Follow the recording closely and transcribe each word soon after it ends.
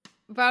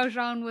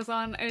Valjean was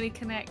on Only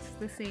Connect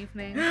this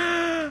evening.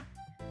 Oh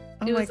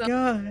It my was on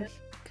gosh.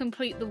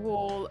 Complete the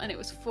Wall, and it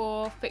was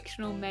 4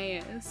 fictional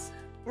mayors.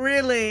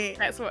 Really?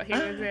 That's what he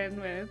was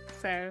in with,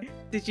 so...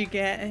 Did you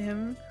get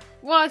him?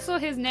 Well, I saw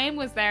his name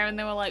was there, and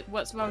they were like,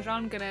 what's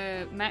Valjean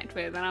gonna match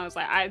with? And I was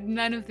like,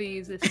 none of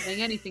these is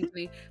saying anything to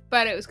me.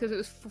 But it was because it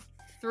was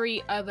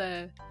 3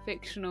 other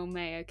fictional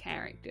mayor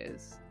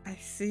characters. I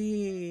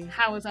see.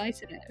 How was I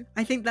to know?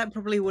 I think that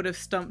probably would have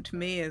stumped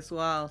me as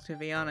well, to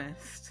be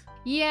honest.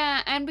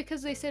 Yeah, and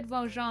because they said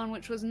Valjean,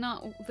 which was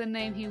not the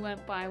name he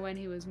went by when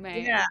he was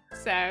mayor. Yeah.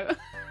 So...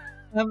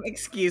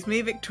 Excuse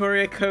me,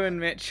 Victoria Cohen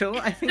Mitchell.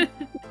 I think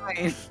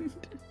fine.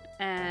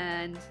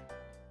 And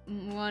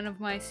one of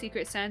my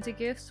Secret Santa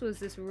gifts was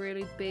this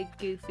really big,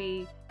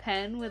 goofy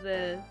pen with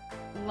a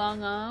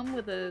long arm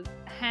with a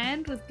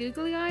hand with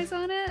googly eyes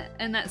on it.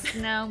 And that's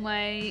now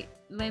my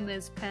Les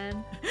Mis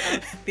pen.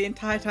 The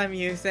entire time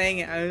you were saying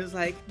it, I was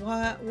like,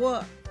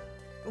 what?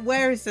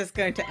 Where is this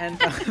going to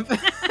end up?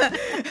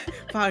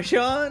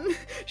 Valjean,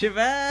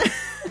 Javert,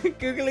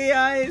 googly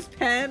eyes,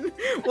 pen.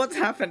 What's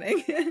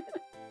happening?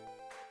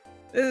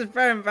 This is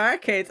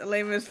Barricades, a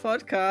Les Mis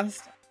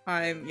podcast.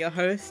 I'm your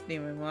host,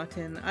 Nemo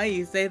Martin. I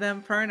use they,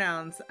 them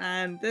pronouns,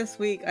 and this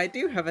week I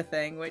do have a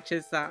thing, which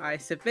is that I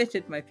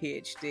submitted my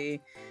PhD.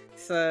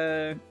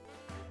 So,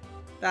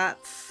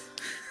 that's...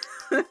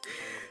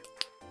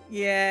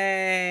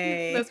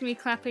 Yay! That's me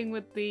clapping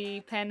with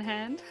the pen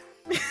hand.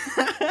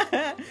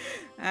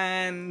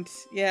 And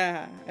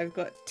yeah, I've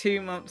got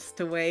 2 months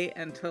to wait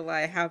until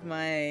I have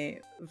my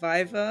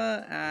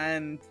Viva,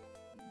 and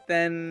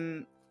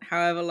then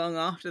however long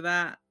after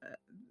that,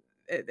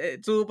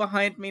 it's all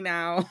behind me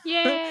now.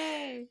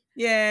 Yay!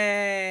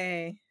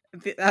 Yay!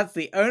 That's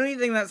the only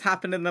thing that's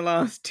happened in the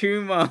last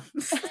 2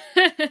 months.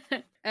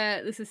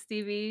 This is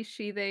Stevie,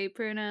 she, they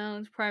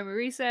pronouns, primary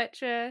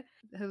researcher.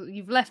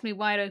 You've left me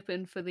wide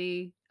open for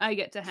the I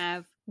get to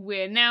have.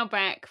 We're now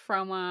back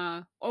from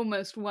our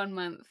almost 1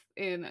 month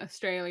in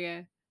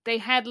Australia. They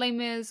had Les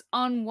Mis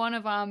on one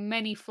of our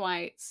many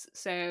flights,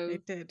 so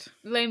They did.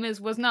 Les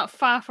Mis was not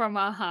far from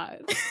our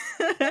hearts.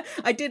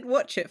 I did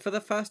watch it for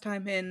the first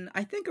time in,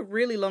 I think, a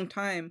really long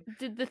time.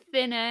 Did the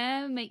thin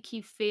air make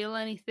you feel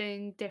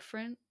anything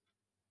different?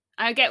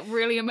 I get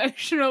really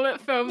emotional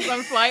at films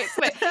on flights.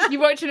 Like, you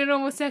watch it in a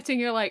normal setting,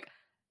 you're like,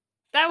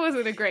 that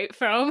wasn't a great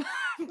film.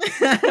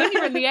 When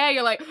you're in the air,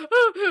 you're like,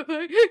 oh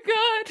my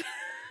god.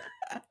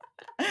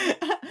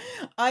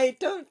 I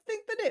don't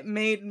think that it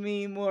made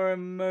me more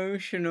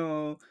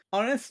emotional.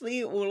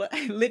 Honestly,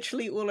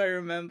 literally all I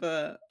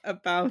remember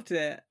about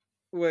it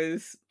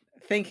was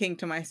thinking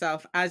to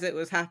myself as it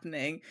was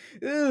happening,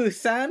 ooh,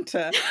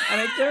 Santa. And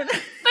I don't...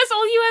 That's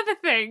all you ever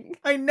think.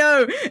 I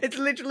know! It's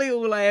literally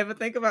all I ever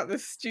think about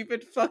this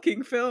stupid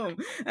fucking film.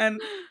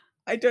 And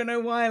I don't know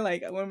why,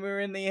 like, when we were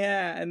in the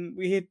air and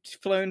we had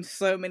flown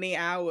so many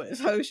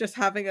hours, I was just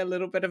having a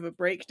little bit of a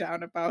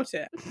breakdown about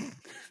it.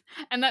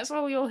 And that's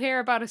all you'll hear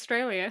about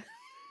Australia.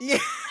 Yeah,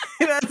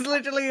 that's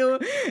literally all.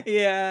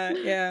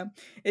 Yeah.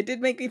 It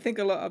did make me think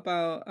a lot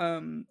about,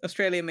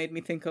 Australia made me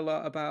think a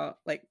lot about,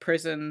 like,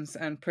 prisons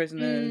and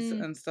prisoners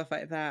and stuff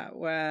like that,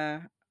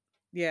 where,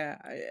 yeah,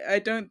 I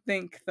don't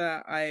think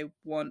that I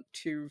want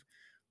to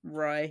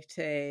write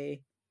a,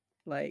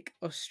 like,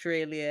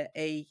 Australia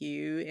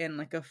AU in,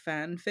 like, a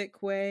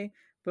fanfic way,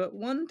 but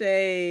one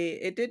day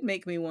it did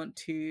make me want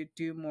to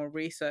do more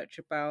research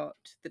about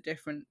the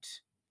different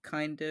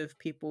kind of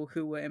people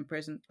who were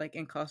imprisoned, like,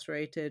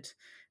 incarcerated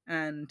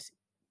and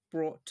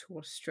brought to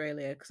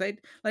Australia, because I,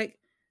 like,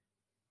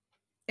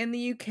 in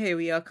the UK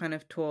we are kind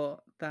of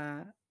taught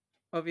that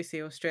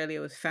obviously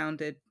Australia was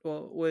founded,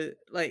 or was,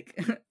 like,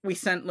 we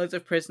sent loads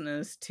of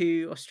prisoners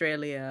to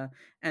Australia,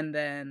 and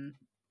then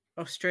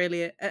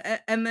Australia,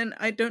 and then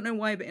I don't know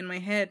why, but in my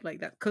head, like,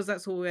 that, because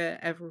that's all we're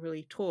ever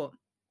really taught,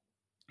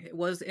 it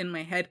was in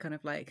my head kind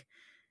of like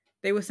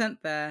they were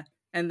sent there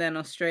and then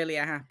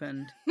Australia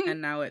happened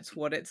and now it's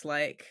what it's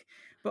like.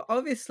 But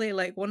obviously,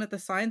 like, one of the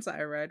signs that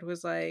I read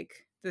was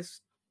like this,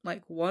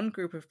 like, one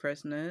group of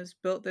prisoners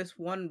built this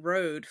one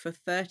road for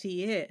 30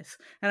 years,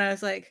 and I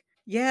was like,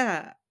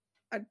 yeah,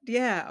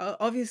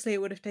 obviously it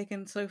would have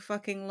taken so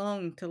fucking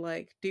long to,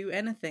 like, do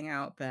anything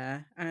out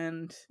there.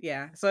 And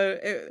yeah, so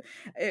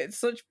it's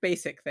such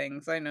basic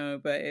things, I know,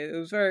 but it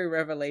was very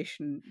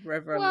revelatory.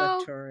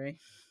 Well,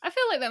 I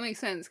feel like that makes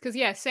sense, because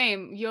yeah,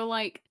 same, you're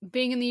like,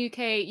 being in the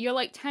UK, you're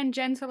like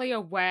tangentially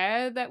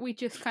aware that we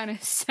just kind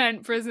of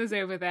sent prisoners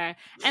over there,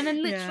 and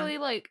then literally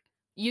like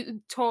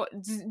you taught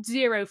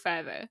zero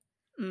further.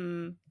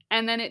 And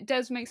then it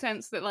does make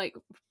sense that, like,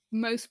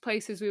 most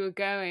places we were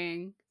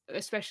going,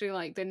 especially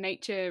like the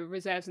nature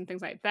reserves and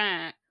things like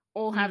that,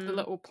 all have the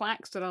little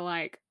plaques that are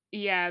like,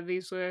 yeah,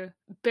 these were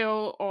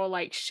built or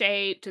like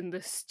shaped, and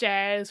the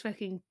stairs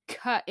fucking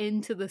cut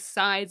into the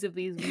sides of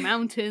these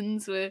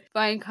mountains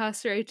by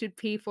incarcerated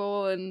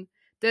people, and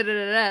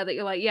da-da-da-da, that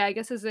you're like, yeah, I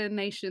guess as a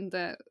nation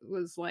that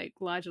was like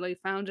largely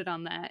founded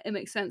on that, it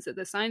makes sense that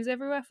there's signs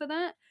everywhere for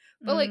that.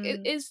 But like,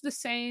 it is the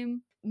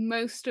same.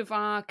 Most of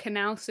our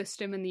canal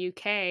system in the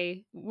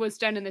UK was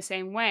done in the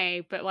same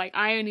way, but like,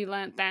 I only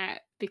learnt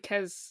that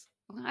because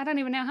I don't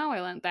even know how I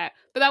learned that.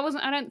 But that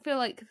wasn't, I don't feel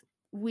like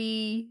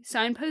we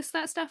signpost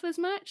that stuff as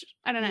much.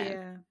 I don't know.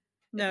 Yeah.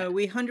 No,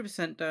 we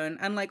 100% don't.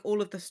 And like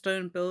all of the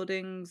stone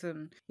buildings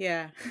and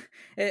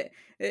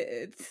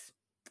it's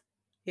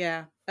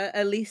yeah.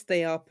 At least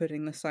they are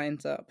putting the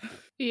signs up.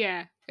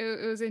 Yeah,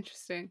 it was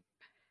interesting.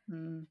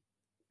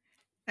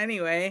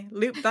 Anyway,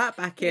 loop that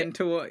back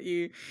into what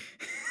you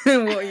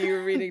what you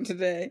were reading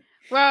today.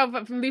 Well,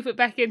 but loop it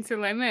back into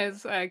Les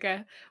Mis, I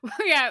guess. Well,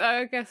 yeah,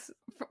 I guess,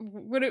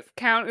 would it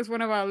count as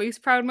one of our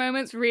least proud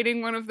moments,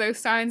 reading one of those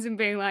signs and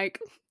being like,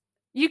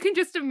 you can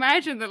just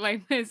imagine that Les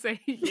Mis are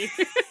you.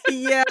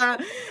 Yeah,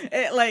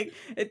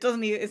 it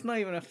doesn't even, it's not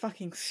even a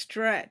fucking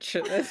stretch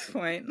at this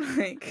point.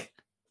 Like,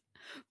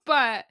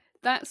 but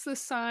that's the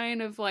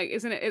sign of like,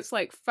 isn't it? It's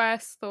like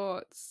first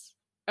thoughts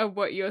of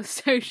what you're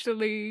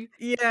socially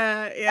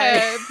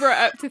brought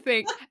up to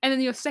think, and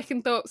then your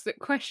second thoughts that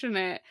question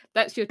it,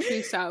 that's your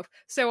true self.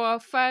 So our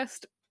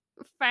first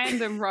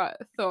fandom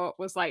thought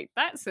was like,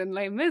 that's in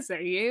Les Mis, are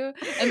you?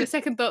 And the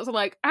second thoughts are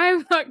like,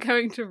 I'm not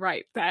going to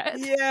write that.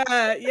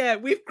 Yeah,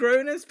 we've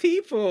grown as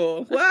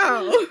people.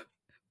 Wow.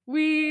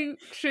 We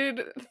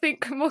should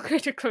think more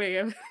critically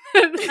of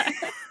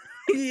that.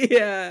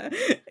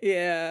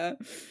 Yeah.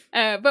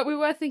 But we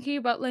were thinking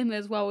about Les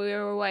Mis while we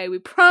were away. We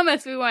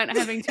promised we weren't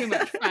having too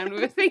much fun.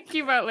 We were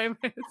thinking about Les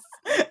Mis.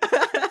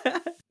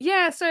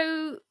 Yeah,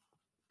 so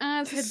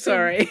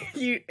sorry,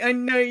 I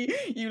know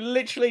you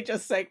literally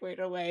just segued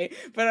away,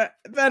 but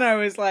then I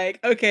was like,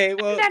 okay,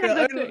 well,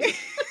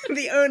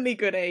 the only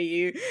good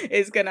AU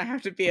is gonna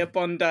have to be a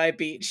Bondi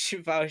Beach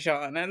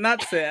Valjean, and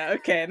that's it.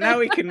 Okay, now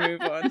we can move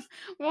on.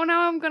 Well,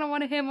 now I'm gonna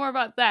want to hear more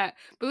about that,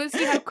 but let's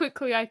see how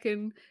quickly I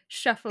can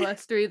shuffle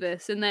us through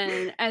this, and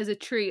then as a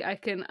treat, I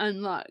can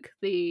unlock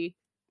the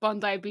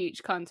Bondi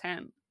Beach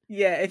content.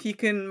 Yeah, if you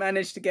can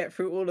manage to get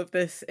through all of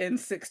this in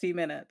 60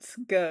 minutes,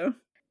 go.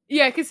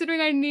 Yeah,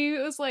 considering I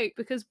knew it was like,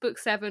 because book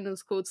 7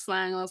 was called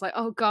Slang, I was like,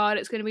 oh god,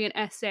 it's going to be an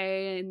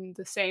essay in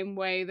the same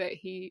way that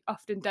he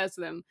often does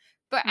them.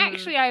 But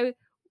actually, I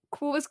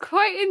was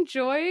quite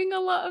enjoying a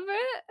lot of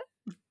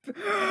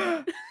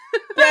it.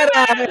 Get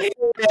out of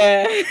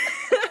here!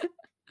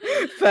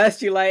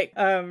 First you like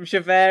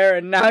Javert,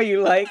 and now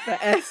you like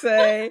the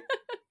essay.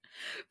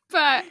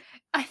 But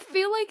I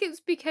feel like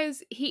it's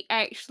because he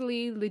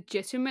actually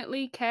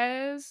legitimately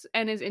cares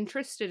and is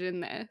interested in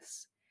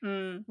this.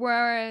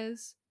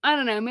 Whereas, I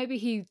don't know, maybe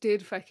he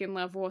did fucking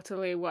love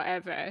Waterloo,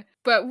 whatever.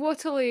 But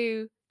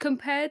Waterloo,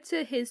 compared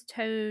to his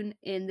tone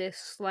in this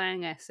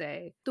Slang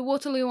essay, the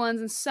Waterloo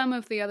ones and some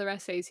of the other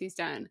essays he's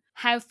done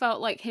have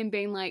felt like him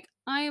being like,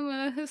 I'm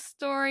a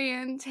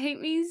historian, take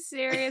me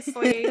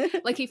seriously.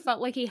 Like he felt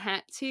like he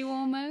had to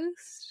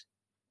almost.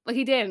 Like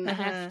he didn't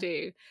have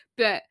to.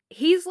 But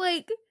he's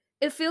like,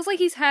 it feels like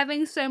he's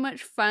having so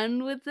much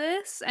fun with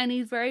this, and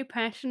he's very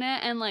passionate,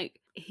 and like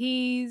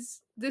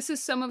this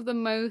is some of the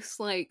most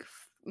like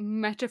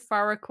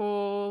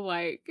metaphorical,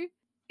 like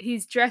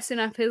he's dressing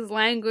up his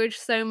language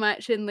so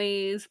much in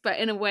these, but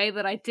in a way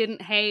that I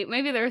didn't hate.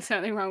 Maybe there is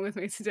something wrong with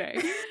me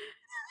today.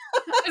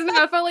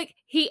 I felt like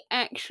he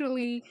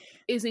actually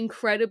is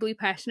incredibly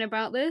passionate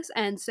about this,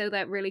 and so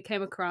that really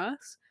came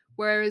across.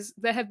 Whereas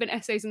there have been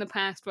essays in the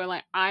past where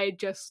like I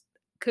just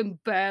can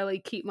barely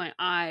keep my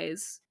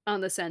eyes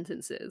on the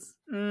sentences.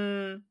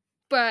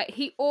 But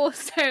he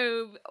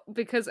also,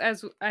 because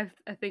as I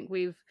think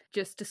we've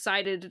just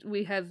decided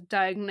we have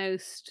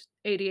diagnosed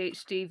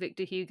ADHD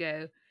Victor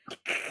Hugo,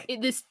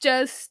 this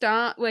does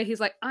start where he's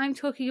like, I'm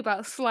talking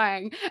about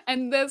slang,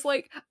 and there's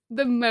like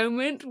the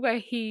moment where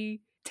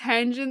he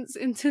tangents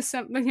into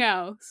something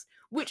else,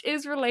 which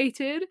is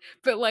related,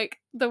 but like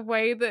the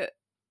way that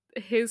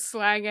his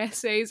slang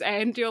essays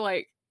end, you're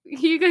like,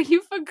 Hugo,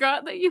 you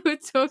forgot that you were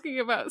talking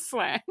about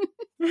slang.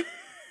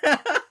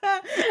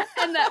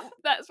 And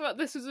that's what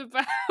this is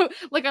about.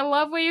 Like, I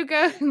love where you're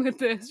going with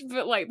this,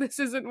 but like this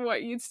isn't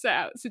what you'd set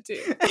out to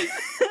do.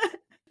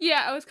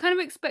 Yeah, I was kind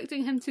of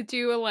expecting him to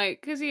do a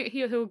like, because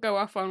he'll go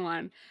off on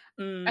one.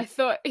 I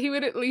thought he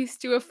would at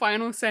least do a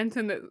final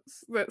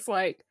sentence that's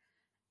like,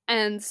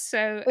 and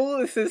so all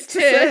this is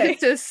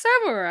to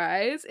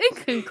summarize, in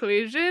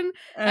conclusion,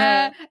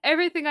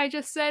 everything I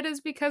just said is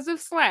because of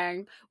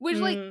slang, which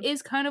like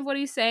is kind of what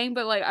he's saying,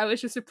 but like I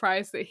was just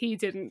surprised that he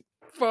didn't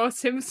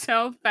force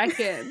himself back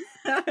in.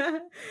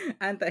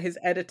 And that his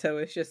editor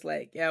was just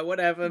like, yeah,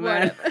 whatever,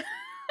 man.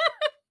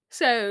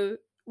 So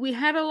we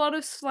had a lot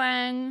of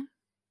slang,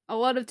 a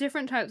lot of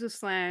different types of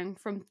slang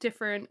from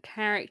different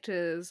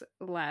characters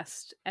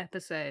last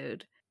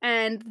episode,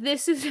 and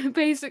this is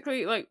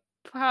basically like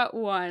part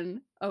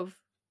 1 of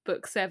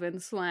book 7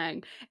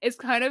 Slang. It's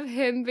kind of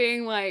him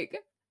being like,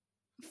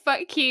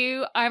 fuck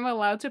you, I'm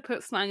allowed to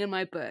put slang in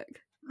my book.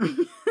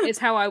 Is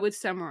how I would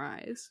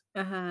summarize.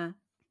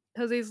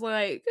 Because he's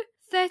like,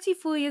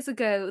 34 years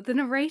ago, the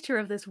narrator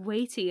of this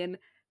weighty and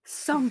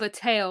somber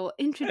tale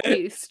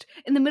introduced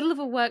in the middle of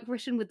a work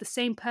written with the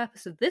same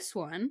purpose of this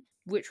one,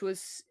 which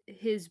was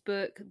his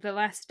book The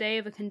Last Day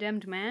of a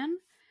Condemned Man.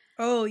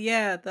 Oh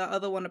yeah, the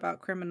other one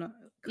about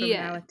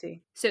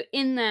criminality. So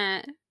in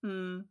that,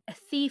 a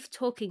thief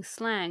talking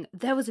slang,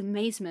 there was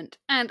amazement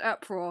and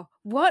uproar.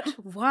 What?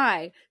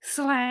 Why?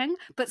 Slang?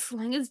 But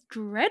slang is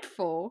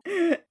dreadful.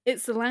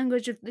 It's the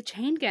language of the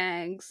chain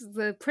gangs,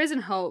 the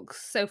prison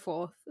hulks, so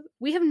forth.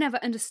 We have never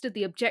understood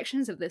the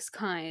objections of this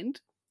kind.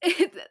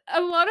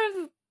 A lot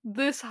of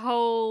this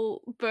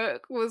whole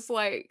book was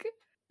like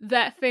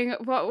that thing.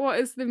 What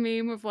is the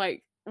meme of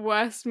like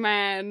worst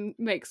man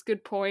makes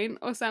good point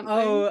or something?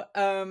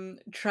 Oh,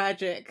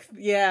 tragic.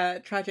 Yeah,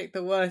 tragic.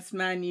 The worst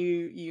man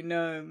you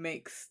know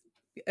makes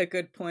a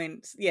good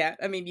point. Yeah,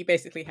 I mean, you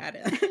basically had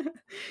it.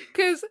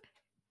 Because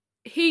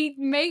he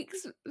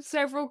makes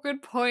several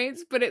good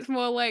points, but it's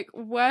more like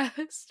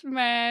worst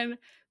man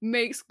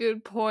makes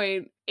good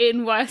point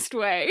in worst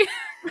way.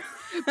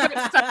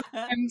 But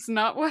sometimes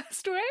not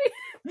worst way.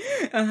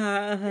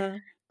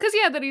 Because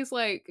that he's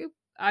like,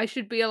 I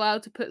should be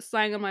allowed to put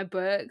slang on my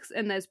books,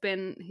 and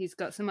he's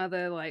got some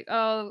other like,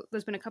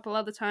 there's been a couple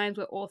other times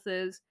where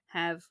authors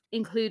have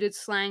included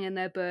slang in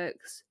their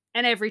books,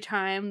 and every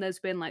time there's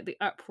been like the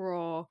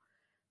uproar.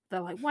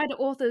 They're like, why do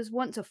authors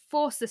want to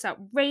force this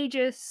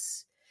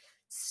outrageous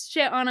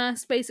shit on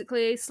us,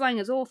 basically? Slang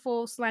is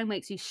awful, slang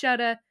makes you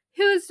shudder.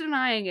 Who is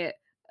denying it?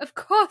 Of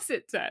course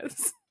it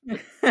does.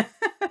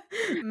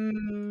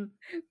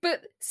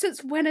 But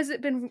since when has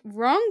it been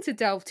wrong to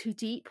delve too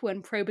deep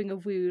when probing a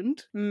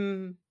wound?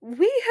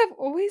 We have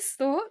always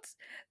thought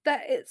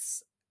that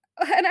it's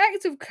an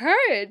act of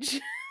courage.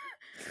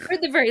 Or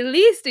at the very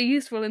least, a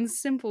useful and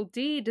simple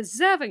deed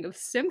deserving of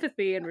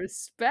sympathy and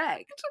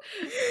respect.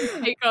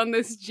 Take on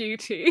this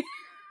duty.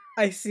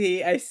 I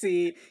see.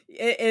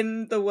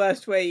 In the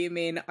worst way, you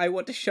mean, I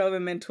want to shove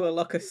him into a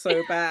locker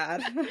so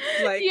bad.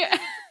 Like,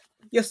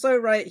 you're so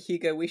right,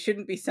 Hugo. We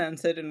shouldn't be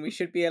censored and we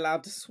should be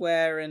allowed to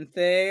swear and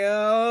think,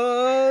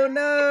 oh,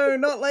 no,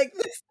 not like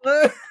this,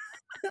 though.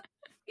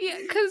 Yeah,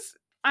 because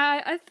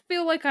I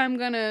feel like I'm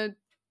gonna,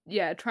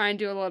 try and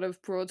do a lot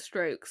of broad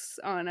strokes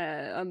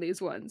on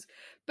these ones.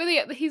 But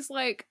he's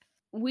like,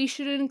 we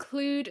should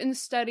include and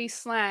study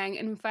slang.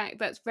 In fact,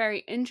 that's very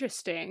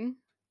interesting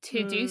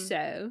to do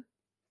so.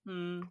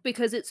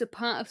 Because it's a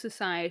part of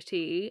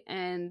society,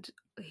 and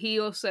he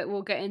also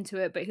will get into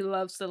it, but he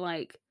loves the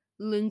like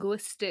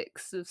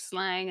linguistics of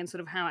slang and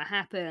sort of how it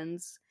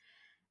happens.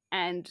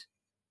 And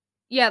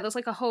there's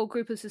like a whole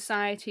group of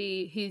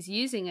society who's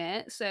using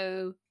it,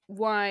 so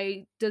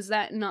why does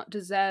that not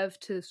deserve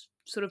to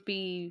sort of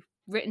be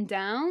written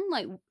down,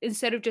 like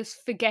instead of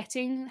just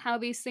forgetting how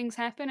these things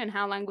happen and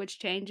how language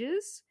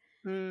changes?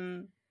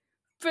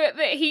 But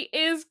that he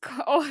is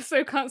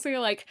also constantly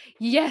like,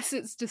 yes,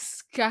 it's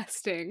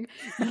disgusting.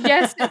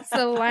 Yes, it's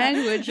the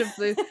language of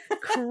the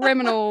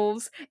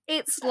criminals.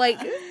 It's like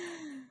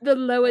the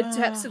lower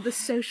depths of the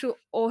social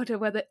order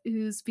where the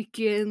ooze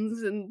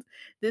begins, and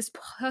this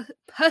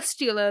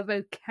pustular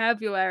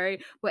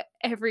vocabulary where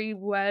every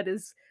word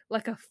is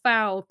like a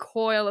foul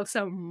coil of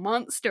some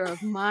monster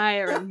of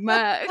mire and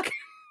murk.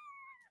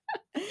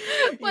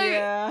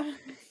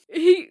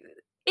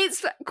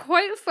 It's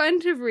quite fun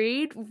to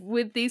read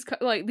with these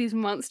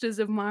monsters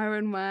of mire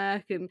and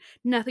murk, and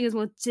nothing is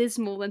more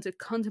dismal than to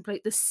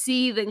contemplate the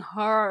seething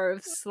horror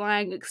of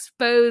slang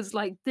exposed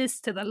like this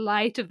to the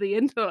light of the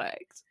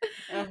intellect.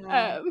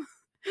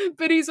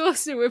 But he's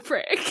also a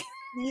prick.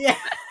 Yeah.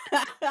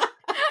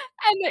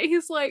 And that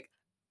he's like,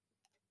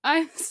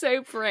 I'm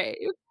so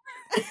brave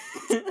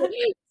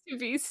to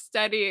be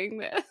studying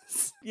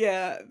this.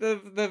 Yeah, the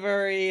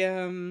very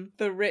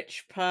the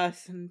rich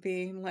person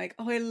being like,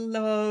 oh, I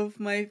love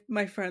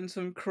my friends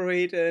from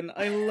Croydon.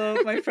 I love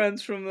my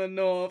friends from the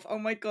north. Oh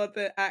my god,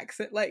 the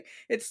accent, like,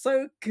 it's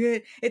so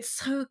good. It's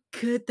so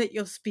good that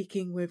you're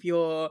speaking with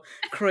your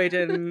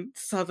Croydon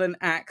southern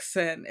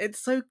accent. It's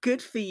so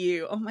good for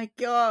you. Oh my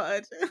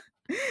god.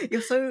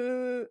 You're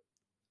so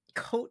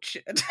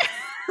cultured.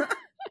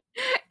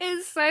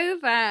 It's so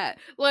bad.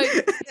 Like,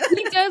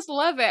 he does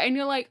love it, and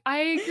you're like, I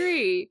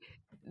agree.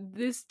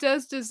 This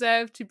does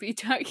deserve to be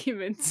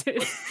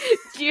documented.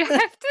 Do you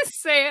have to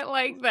say it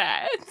like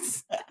that?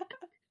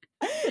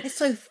 It's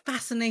so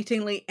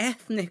fascinatingly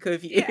ethnic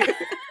of you. Yeah.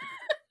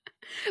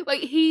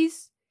 Like, he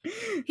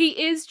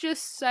is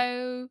just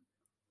so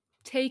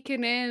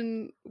taken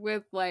in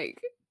with,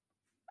 like,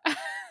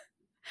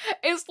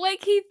 it's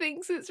like he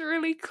thinks it's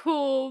really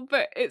cool,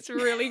 but it's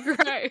really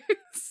gross.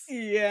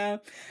 Yeah.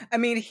 I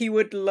mean, he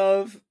would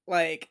love,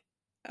 like,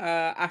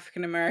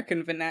 African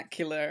American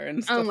vernacular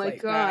and stuff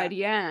like that. Oh my god,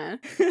 yeah.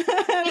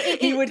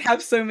 He would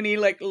have so many,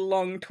 like,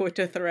 long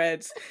Twitter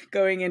threads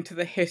going into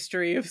the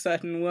history of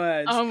certain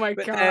words. Oh my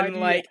god,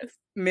 then, like, yes.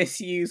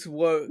 misuse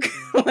woke.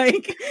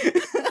 Like...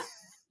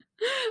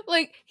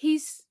 like,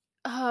 he's...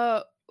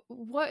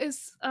 what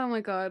is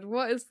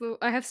the...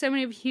 I have so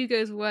many of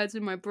Hugo's words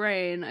in my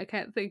brain, I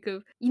can't think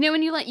of... You know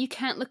when you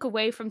can't look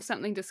away from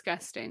something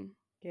disgusting?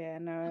 Yeah,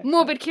 no.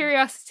 Morbid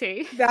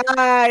curiosity.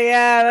 Ah,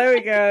 yeah, there we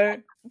go.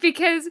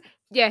 Because,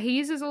 he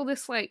uses all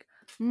this, like,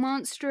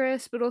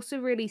 monstrous, but also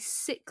really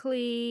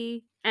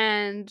sickly,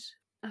 and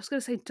I was going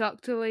to say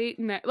doctorly,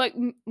 like,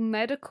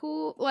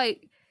 medical,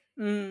 like,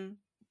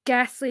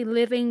 ghastly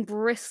living,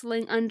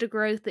 bristling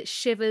undergrowth that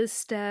shivers,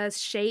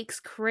 stirs, shakes,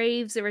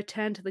 craves a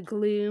return to the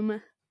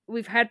gloom.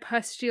 We've had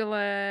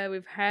pustula,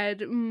 we've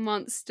had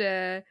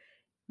monster,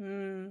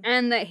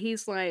 and that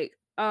he's like,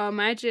 oh,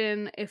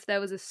 imagine if there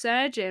was a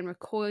surgeon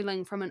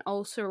recoiling from an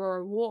ulcer or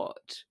a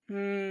wart.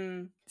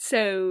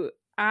 So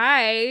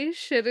I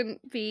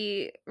shouldn't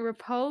be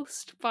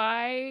repulsed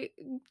by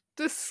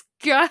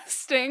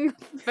disgusting,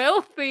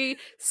 filthy,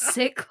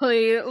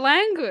 sickly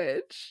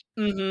language.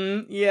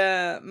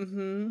 Yeah.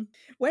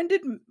 When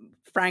did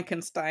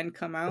Frankenstein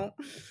come out?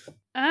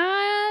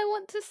 I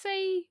want to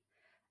say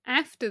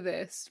after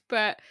this,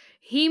 but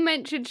he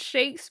mentioned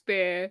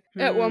Shakespeare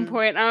at one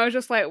point. I was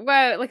just like,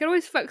 wow, like it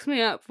always fucks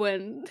me up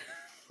when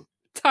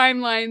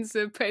timelines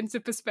are put into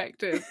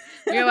perspective.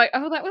 You're like,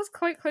 oh, that was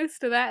quite close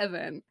to that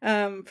event.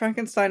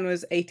 Frankenstein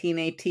was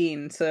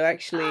 1818, so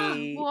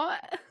actually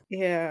what?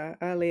 Yeah,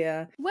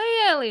 earlier. Way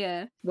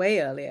earlier. Way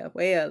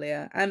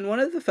earlier. And one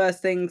of the first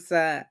things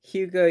that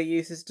Hugo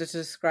uses to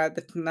describe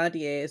the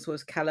Thénardiers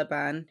was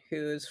Caliban,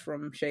 who is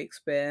from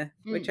Shakespeare,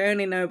 which I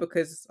only know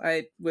because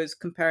I was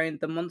comparing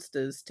the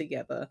monsters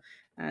together.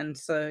 And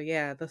so,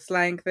 yeah, the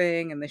slang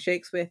thing and the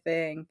Shakespeare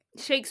thing.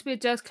 Shakespeare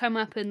does come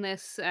up in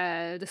this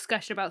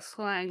discussion about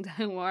slang,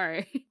 don't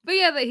worry. But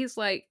yeah, that he's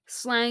like,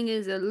 slang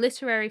is a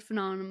literary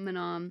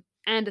phenomenon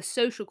and a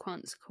social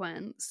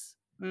consequence.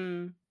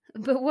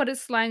 But what is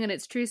slang in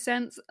its true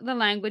sense? The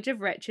language of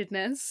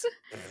wretchedness.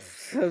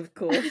 Of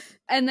course.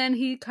 And then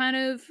he kind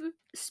of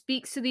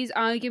speaks to these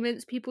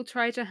arguments people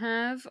try to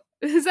have.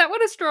 Is that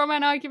what a straw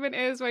man argument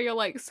is? Where you're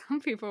like, some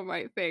people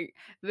might think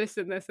this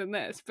and this and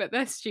this, but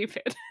they're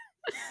stupid.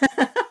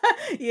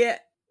 Yeah,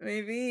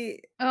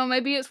 maybe. Oh,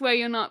 maybe it's where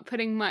you're not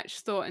putting much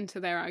thought into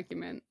their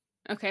argument.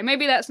 Okay,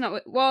 maybe that's not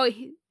what... Well,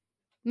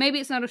 maybe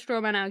it's not a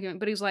straw man argument,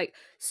 but he's like,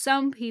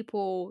 some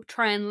people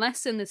try and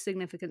lessen the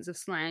significance of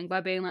slang by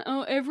being like,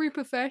 oh, every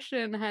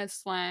profession has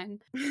slang.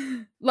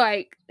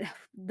 Like,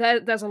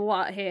 there's a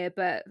lot here,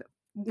 but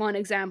one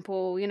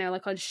example, you know,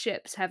 like on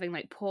ships having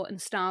like port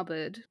and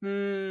starboard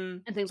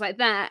and things like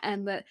that,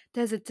 and that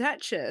there's a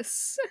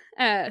duchess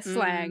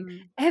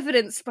slang,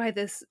 evidenced by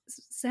this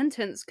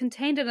sentence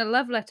contained in a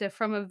love letter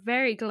from a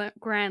very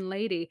grand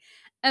lady.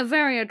 A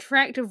very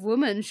attractive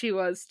woman she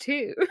was,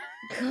 too.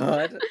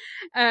 God.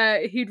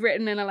 He'd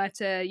written in a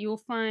letter, "You will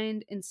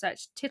find in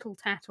such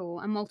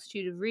tittle-tattle a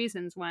multitude of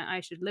reasons why I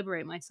should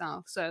liberate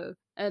myself." So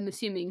I'm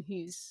assuming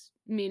he's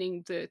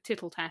meaning the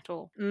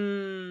tittle-tattle.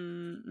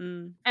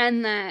 And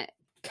that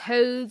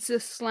codes are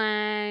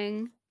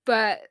slang,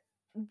 but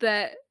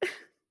that...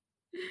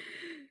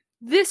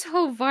 This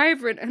whole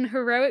vibrant and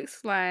heroic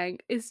slang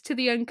is to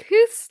the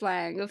uncouth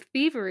slang of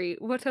thievery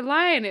what a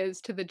lion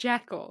is to the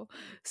jackal.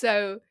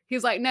 So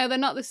he's like, no, they're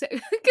not the same.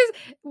 Because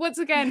once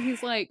again,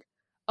 he's like,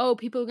 oh,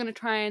 people are going to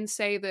try and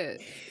say that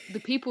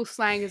the people's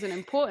slang isn't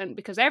important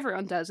because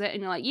everyone does it.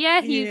 And you're like, yeah,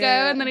 Hugo.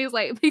 Yeah. And then he's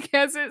like,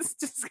 because it's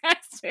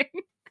disgusting.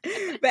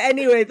 But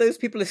anyway, those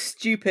people are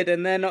stupid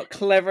and they're not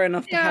clever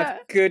enough to have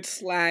good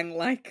slang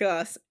like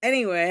us.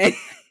 Anyway...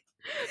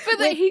 But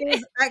that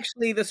is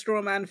actually the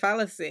straw man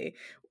fallacy,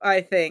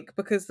 I think,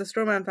 because the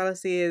straw man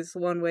fallacy is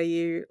one where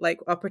you like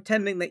are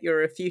pretending that you're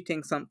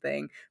refuting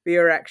something, but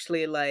you're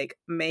actually like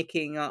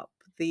making up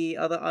the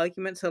other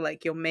argument. So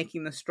like you're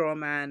making the straw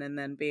man and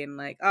then being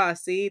like,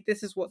 see,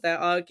 this is what they're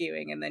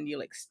arguing, and then you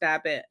like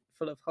stab it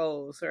full of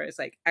holes. Or it's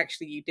like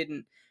actually you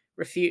didn't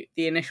refute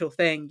the initial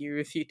thing, you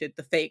refuted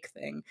the fake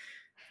thing.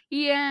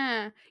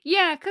 Yeah,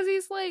 because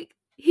he's like,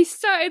 he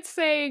started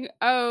saying,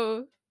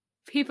 oh,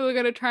 people are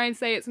going to try and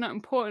say it's not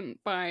important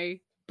by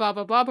blah,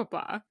 blah, blah, blah,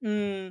 blah.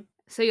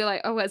 So you're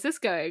like, oh, where's this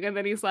going? And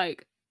then he's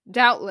like,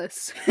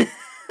 doubtless.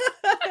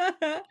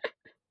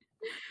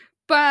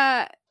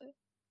 But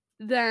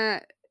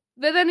then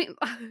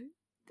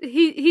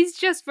he's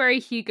just very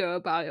Hugo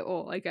about it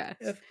all, I guess.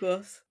 Of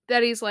course.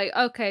 That he's like,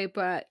 okay,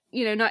 but,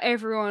 you know, not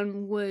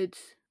everyone would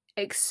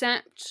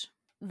accept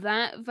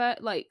that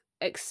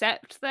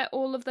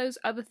all of those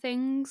other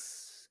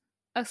things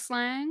are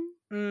slang.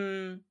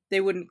 They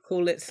wouldn't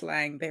call it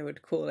slang, they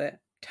would call it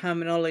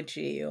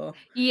terminology or...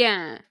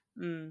 Yeah.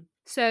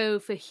 So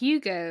for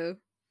Hugo,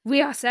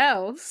 we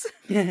ourselves,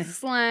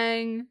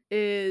 slang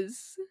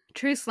is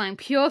true slang,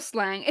 pure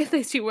slang, if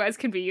those two words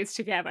can be used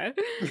together,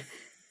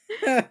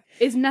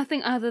 is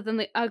nothing other than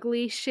the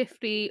ugly,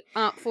 shifty,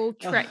 artful,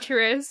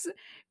 treacherous,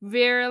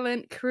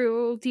 virulent,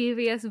 cruel,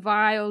 devious,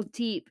 vile,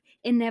 deep,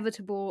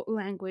 inevitable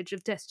language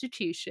of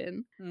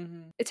destitution.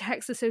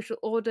 Attacks the social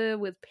order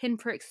with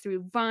pinpricks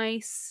through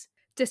vice.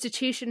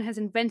 Destitution has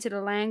invented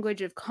a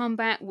language of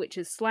combat, which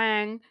is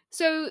slang.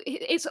 So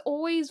it's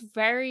always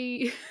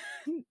very...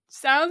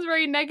 sounds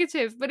very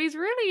negative, but he's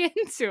really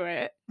into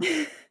it.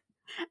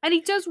 And he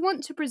does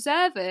want to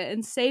preserve it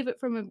and save it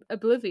from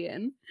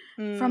oblivion,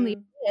 from the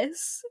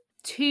abyss,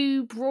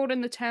 to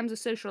broaden the terms of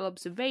social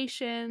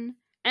observation.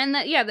 And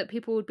that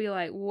people would be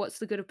like, well, what's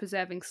the good of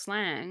preserving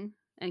slang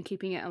and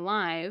keeping it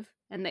alive?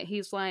 And that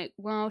he's like,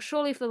 well,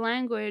 surely if the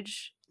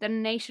language that a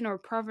nation or a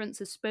province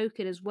has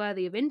spoken is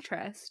worthy of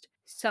interest,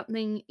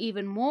 something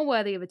even more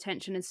worthy of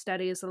attention and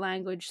study is the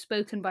language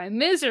spoken by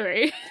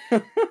Misery.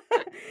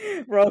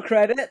 Roll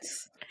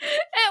credits.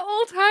 At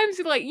all times,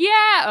 you're like,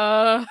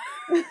 yeah,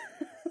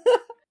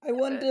 I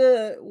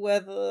wonder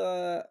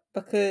whether,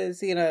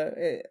 because, you know,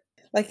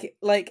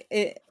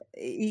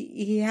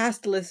 he has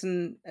to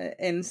listen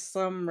in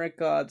some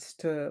regards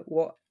to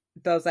what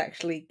does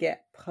actually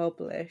get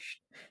published.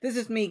 This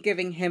is me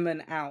giving him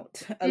an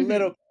out, a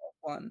little bit of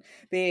one,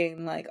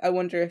 being like, I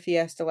wonder if he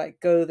has to like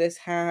go this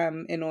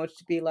ham in order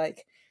to be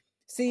like,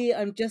 see,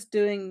 I'm just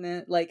doing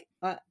the like,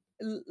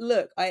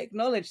 look, I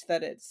acknowledge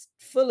that it's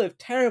full of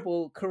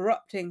terrible,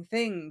 corrupting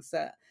things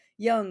that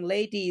young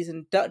ladies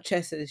and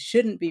duchesses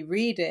shouldn't be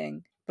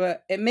reading,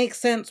 but it makes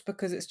sense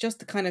because it's just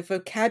the kind of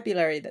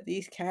vocabulary that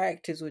these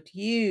characters would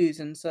use,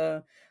 and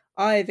so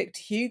I,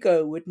 Victor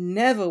Hugo, would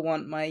never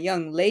want my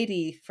young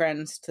lady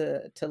friends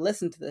to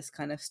listen to this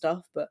kind of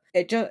stuff, but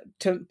it just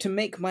to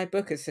make my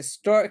book as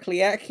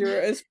historically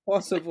accurate as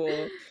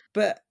possible.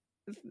 But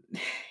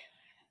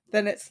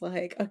then it's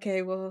like,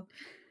 okay, well,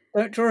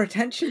 don't draw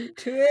attention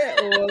to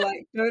it, or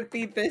like don't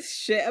be this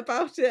shit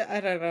about it. I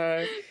don't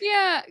know.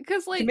 Yeah,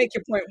 because like you make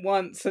your point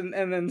once and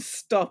then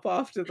stop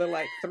after the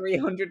like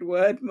 300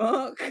 word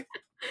mark.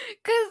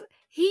 Because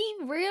he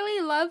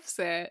really loves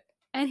it,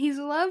 and he's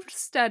loved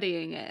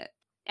studying it.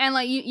 And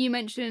like you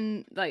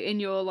mentioned, like in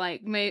your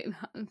like,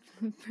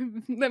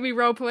 let me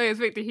role play as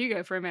Victor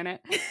Hugo for a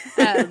minute.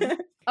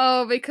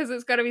 Oh, because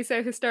it's got to be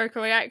so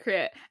historically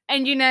accurate.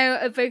 And you know,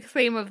 a big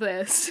theme of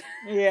this,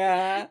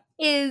 yeah,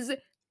 is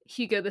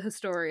Hugo the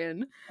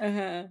historian.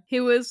 He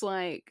was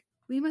like,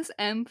 we must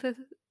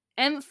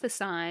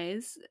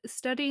emphasize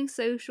studying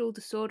social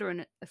disorder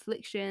and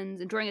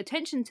afflictions and drawing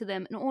attention to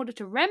them in order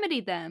to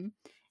remedy them.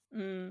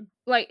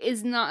 Like,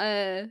 is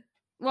not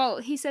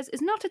he says,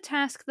 is not a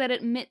task that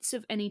admits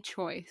of any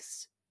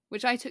choice,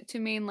 which I took to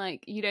mean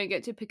like you don't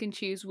get to pick and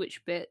choose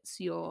which bits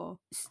you're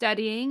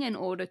studying in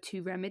order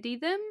to remedy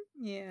them.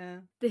 Yeah.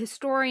 The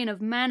historian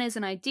of manners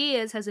and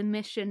ideas has a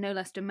mission no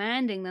less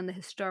demanding than the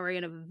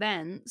historian of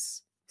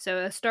events. So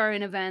a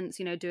historian of events,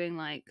 you know, doing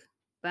like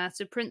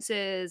births of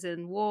princes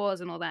and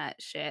wars and all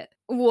that shit.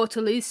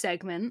 Waterloo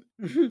segment.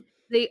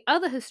 The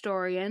other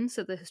historian,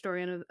 so the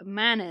historian of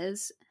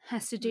manners,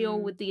 has to deal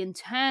with the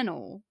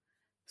internal.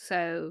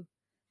 So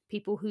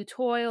people who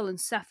toil and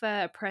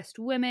suffer, oppressed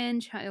women,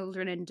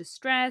 children in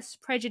distress,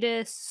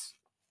 prejudice.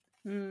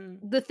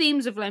 The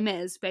themes of Les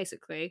Mis,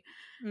 basically.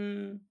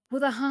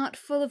 With a heart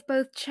full of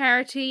both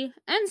charity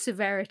and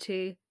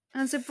severity.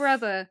 As a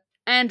brother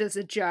and as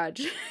a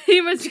judge,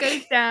 he must go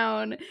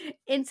down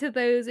into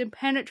those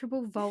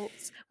impenetrable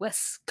vaults where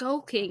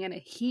skulking in a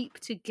heap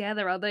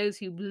together are those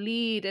who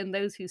bleed and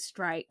those who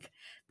strike,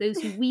 those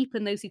who weep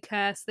and those who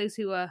curse, those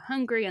who are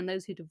hungry and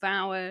those who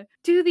devour.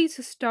 Do these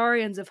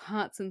historians of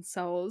hearts and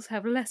souls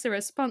have lesser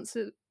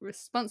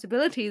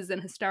responsibilities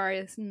than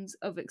historians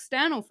of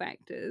external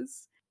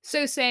factors?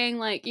 So saying,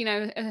 like, you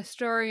know, a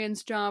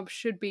historian's job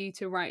should be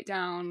to write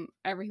down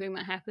everything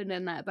that happened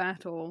in that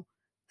battle.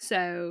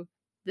 So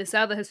this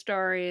other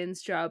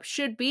historian's job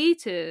should be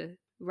to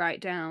write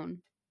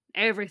down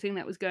everything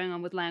that was going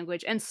on with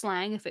language and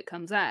slang if it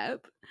comes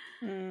up.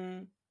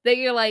 That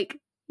you're like,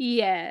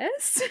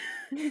 yes.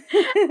 And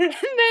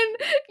then,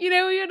 you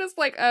know, you're just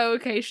like, oh,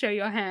 okay, show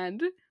your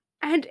hand.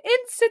 And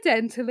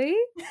incidentally,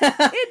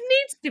 it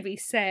needs to be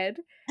said,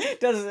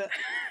 does it?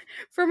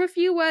 From a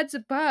few words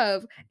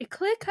above, a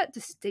clear-cut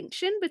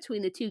distinction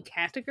between the two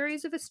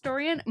categories of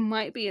historian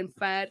might be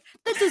inferred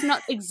that does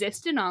not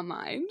exist in our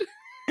mind.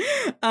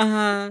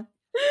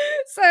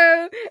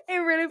 So it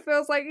really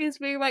feels like he's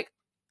being like,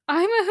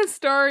 I'm a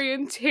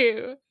historian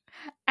too,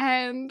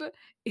 and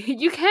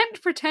you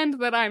can't pretend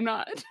that I'm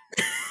not.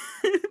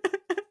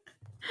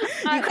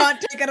 You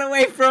can't take it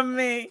away from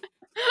me.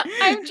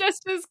 I'm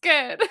just as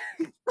good.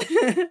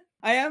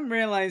 I am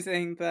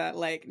realizing that,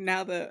 like,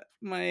 now that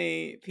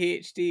my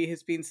PhD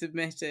has been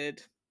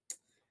submitted,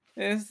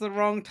 it's the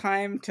wrong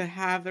time to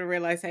have the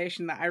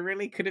realization that I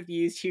really could have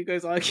used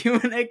Hugo's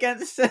argument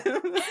against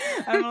him.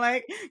 I'm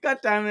like, God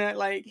damn it,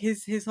 like,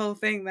 his whole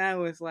thing there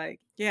was like,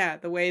 yeah,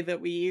 the way that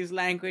we use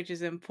language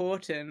is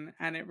important,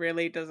 and it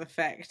really does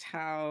affect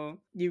how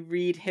you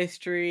read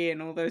history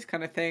and all those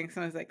kind of things.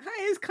 And I was like, that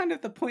is kind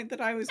of the point that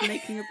I was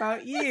making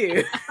about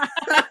you.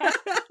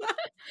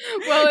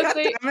 Well,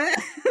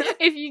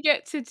 if you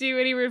get to do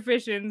any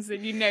revisions,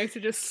 then you know to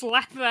just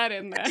slap that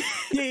in there.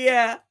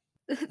 Yeah.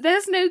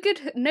 There's no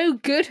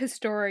good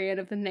historian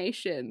of the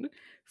nation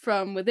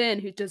from within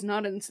who does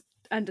not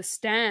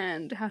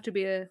understand how to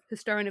be a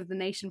historian of the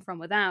nation from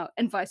without,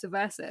 and vice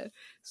versa.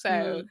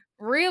 So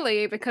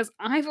really, because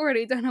I've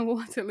already done a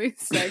Waterloo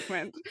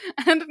segment,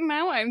 and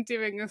now I'm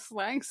doing a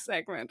slang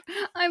segment,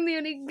 I'm the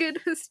only good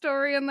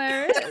historian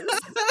there is.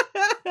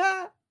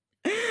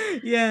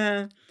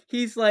 Yeah,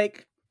 he's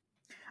like,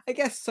 I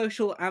guess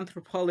social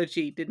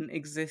anthropology didn't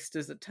exist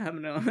as a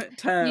term at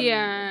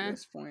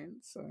this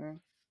point, so.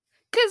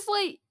 Because,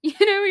 like, you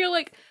know, you're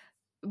like,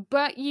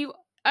 but you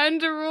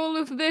under all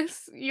of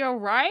this, you're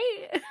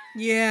right.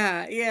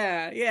 Yeah,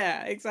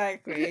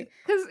 exactly.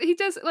 Because he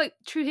does, like,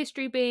 true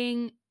history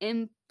being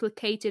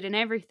implicated in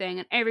everything,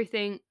 and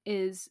everything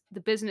is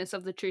the business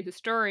of the true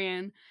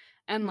historian,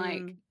 and,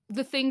 like,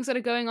 the things that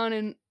are going on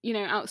in,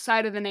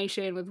 outside of the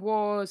nation with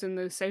wars and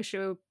the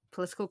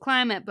socio-political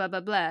climate, blah, blah,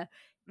 blah,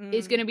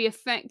 is going to be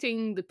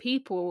affecting the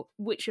people,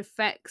 which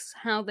affects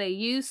how they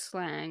use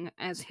slang,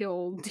 as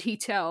he'll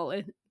detail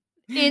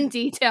in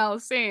detail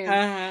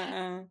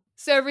soon.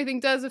 So everything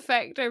does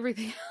affect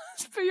everything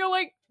else, but you're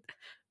like,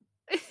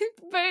 but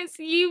it's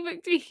you,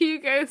 Victor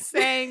Hugo,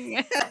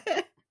 saying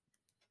it.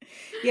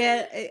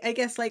 Yeah, I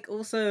guess, like,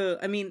 also,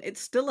 I mean, it's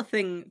still a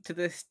thing to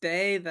this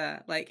day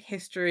that, like,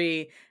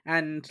 history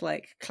and,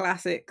 like,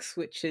 classics,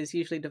 which is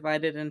usually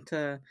divided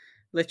into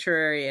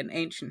literary and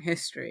ancient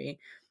history,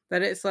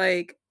 that it's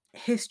like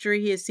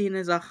history is seen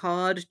as a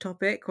hard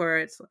topic, where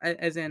it's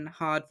as in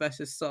hard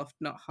versus soft,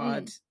 not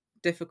hard,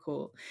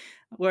 difficult,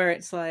 where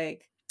it's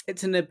like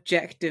it's an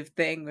objective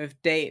thing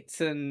with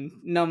dates and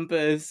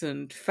numbers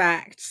and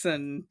facts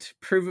and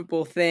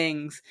provable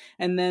things.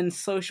 And then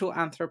social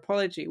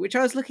anthropology, which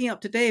I was looking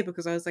up today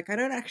because I was like, I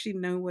don't actually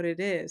know what it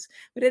is,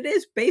 but it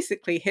is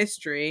basically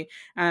history,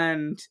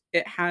 and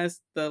it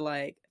has the,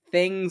 like,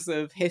 things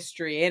of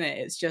history in it.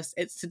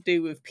 It's to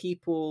do with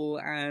people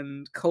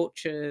and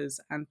cultures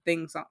and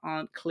things that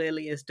aren't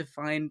clearly as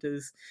defined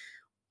as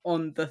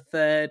on the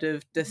 3rd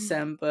of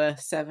December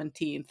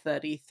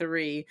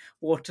 1733,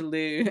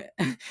 Waterloo,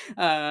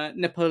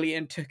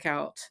 Napoleon took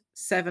out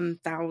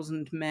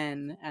 7,000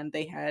 men and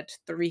they had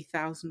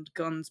 3,000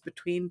 guns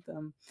between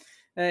them.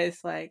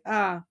 It's like,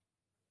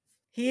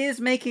 he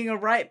is making a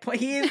right point.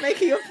 He is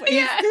making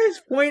his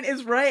point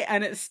is right,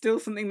 and it's still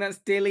something that's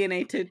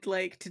delineated,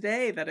 like,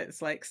 today, that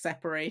it's, like,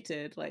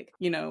 separated, like,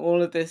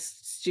 all of this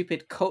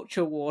stupid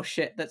culture war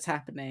shit that's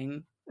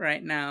happening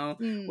right now,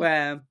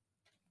 where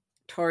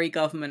Tory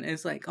government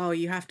is like, oh,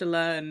 you have to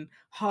learn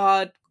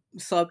hard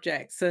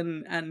subjects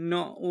and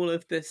not all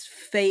of this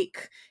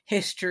fake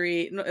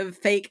history,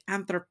 fake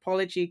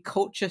anthropology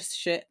culture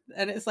shit.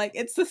 And it's like,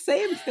 it's the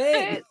same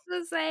thing. It's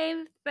the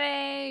same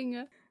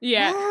thing.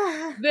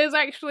 Yeah. There's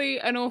actually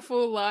an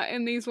awful lot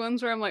in these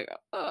ones where I'm like,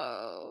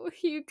 oh,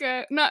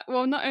 Hugo. Not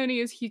only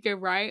is Hugo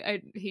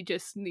right, he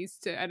just needs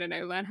to, I don't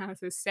know, learn how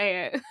to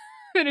say it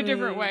in a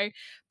different way.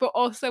 But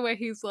also where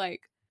he's like,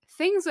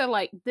 things are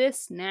like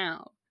this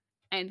now.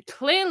 And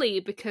clearly,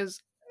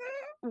 because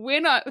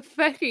we're not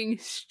fucking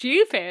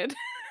stupid,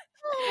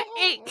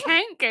 it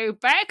can't go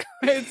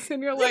backwards.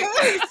 And you're like,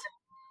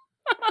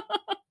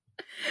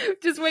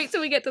 just wait till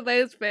we get to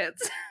those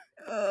bits.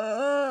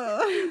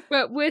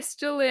 But we're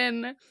still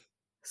in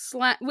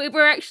slang.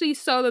 We're actually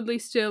solidly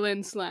still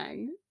in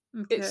slang.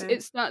 Okay.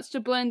 It starts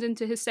to blend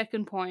into his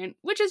second point,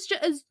 which is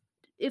just,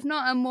 if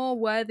not a more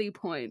worthy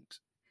point.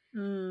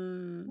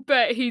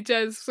 But he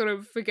does sort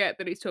of forget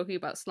that he's talking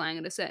about slang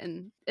at a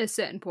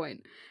certain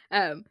point.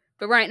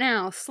 But right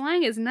now,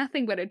 slang is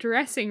nothing but a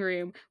dressing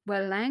room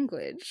where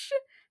language,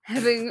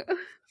 having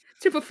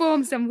to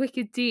perform some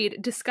wicked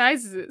deed,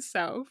 disguises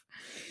itself,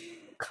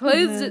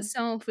 clothes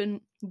itself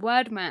in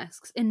word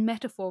masks, in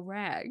metaphor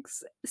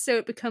rags, so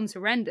it becomes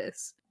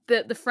horrendous.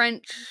 That the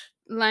French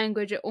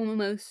language, it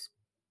almost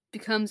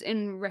becomes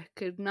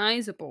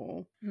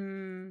unrecognizable.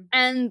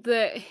 And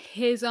that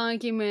his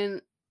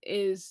argument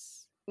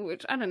is,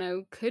 which I don't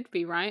know, could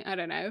be right, I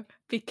don't know,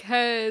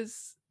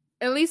 because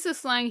at least the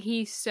slang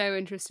he's so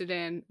interested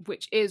in,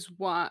 which is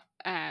what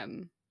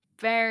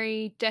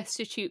very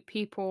destitute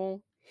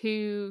people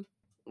who,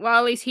 well,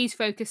 at least he's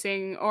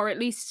focusing, or at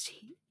least,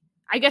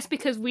 I guess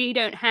because we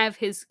don't have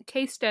his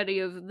case study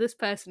of this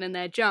person and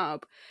their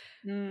job,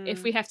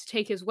 if we have to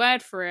take his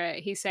word for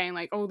it, he's saying,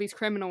 like, all these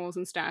criminals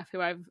and stuff who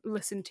I've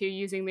listened to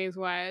using these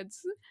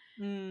words.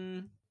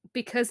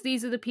 Because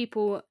these are the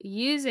people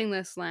using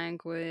this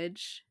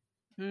language,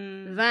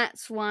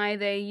 that's why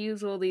they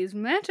use all these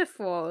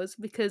metaphors,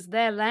 because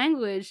their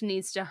language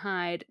needs to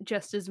hide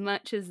just as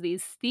much as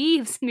these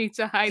thieves need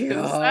to hide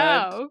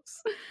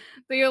themselves.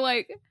 They're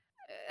like,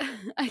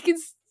 I can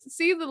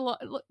see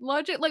the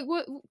logic, like,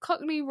 what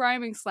Cockney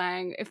rhyming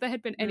slang, if there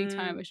had been any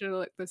time, I should have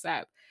looked this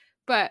up.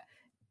 But,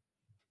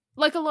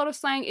 like, a lot of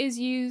slang is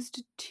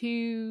used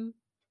to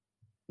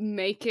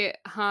make it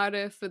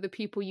harder for the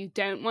people you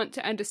don't want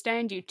to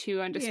understand you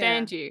to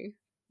understand you.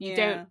 You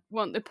don't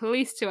want the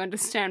police to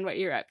understand what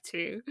you're up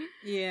to.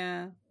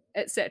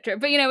 Etc.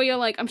 But, you're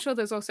like, I'm sure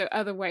there's also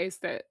other ways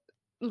that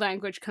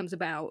language comes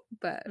about,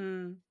 but...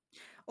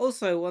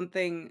 Also, one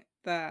thing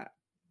that,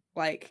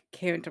 like,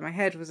 came into my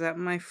head was that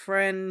my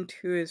friend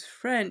who is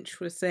French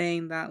was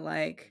saying that,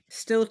 like,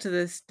 still to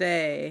this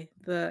day,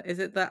 the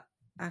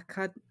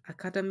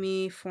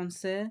Académie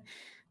Française,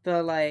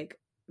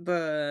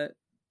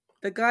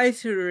 the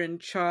guys who are in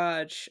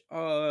charge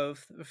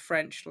of the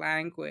French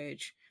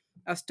language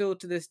are still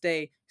to this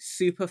day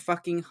super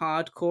fucking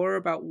hardcore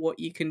about what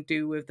you can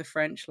do with the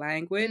French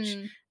language.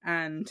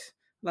 And,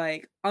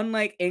 like,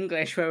 unlike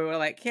English, where we're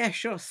like, yeah,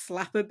 sure,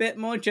 slap a bit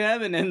more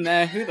German in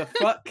there, who the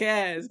fuck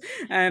cares?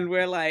 And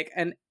we're like,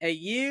 and are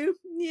you?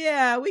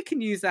 yeah, we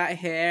can use that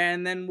here,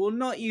 and then we'll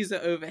not use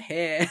it over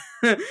here.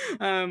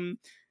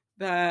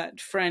 That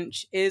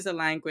French is a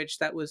language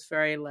that was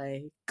very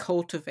like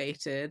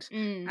cultivated,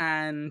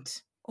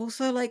 and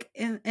also like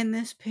in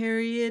this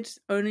period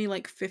only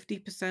like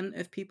 50%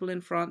 of people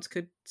in France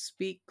could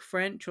speak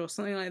French or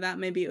something like that.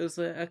 Maybe it was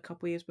a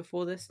couple years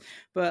before this,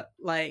 but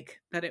like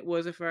that it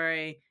was a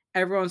very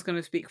everyone's going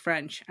to speak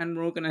French and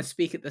we're all going to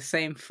speak it the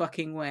same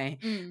fucking way.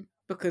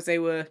 Because they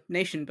were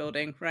nation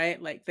building,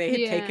 right? Like they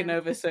had taken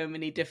over so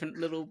many different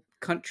little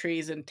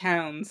countries and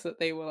towns that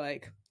they were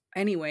like,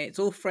 anyway, it's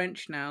all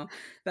French now.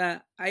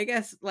 That I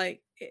guess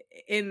like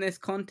in this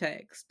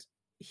context,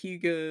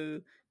 Hugo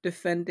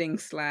defending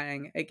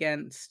slang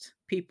against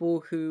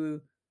people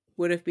who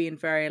would have been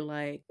very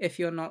like, if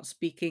you're not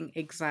speaking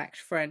exact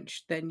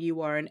French, then you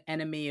are an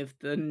enemy of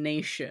the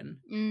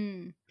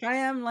nation. I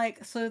am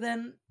like, so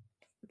then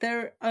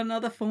they're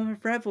another form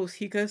of rebels.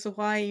 Hugo, so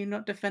why are you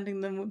not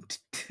defending them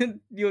to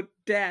your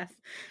death?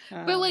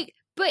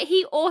 But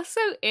he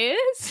also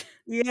is.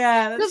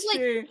 Yeah, that's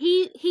true. Like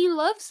he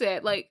loves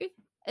it. Like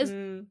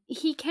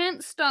he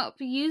can't stop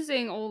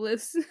using all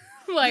this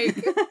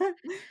like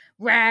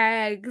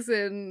rags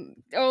and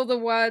all the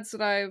words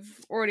that I've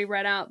already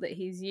read out that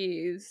he's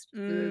used.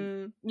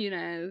 The, you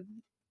know,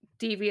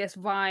 devious,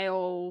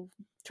 vile,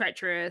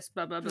 treacherous,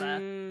 blah blah blah.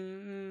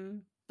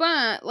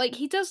 But like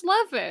he does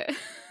love it.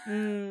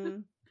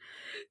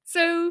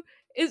 So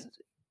is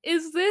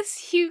this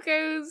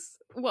Hugo's,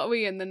 what are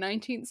we in, the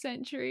 19th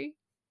century?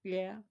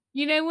 Yeah.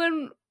 You know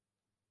when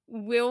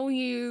we'll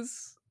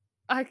use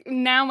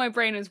now my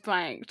brain is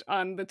blanked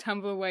on the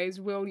Tumblr ways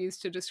we'll use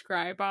to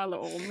describe our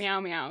little meow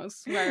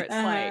meows, where it's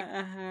like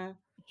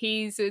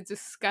he's a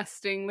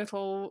disgusting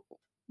little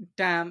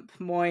damp,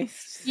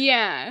 moist.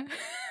 Yeah.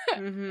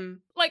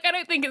 Like I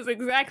don't think it's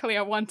exactly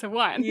a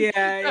 1-to-1.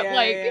 Yeah, but yeah,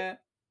 like yeah.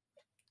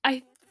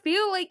 I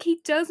feel like he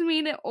does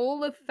mean it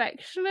all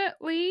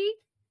affectionately.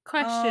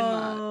 Question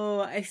mark.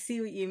 Oh, I see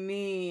what you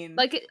mean.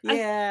 Like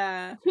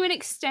to an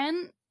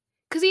extent,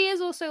 because he is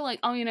also like,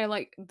 oh, you know,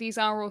 like these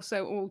are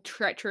also all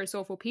treacherous,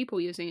 awful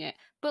people using it.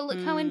 But look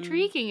how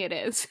intriguing it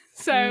is.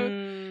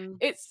 So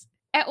it's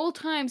at all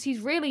times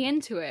he's really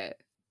into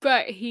it,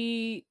 but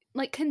he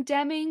like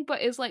condemning,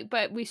 but is like,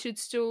 but we should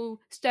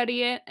still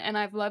study it, and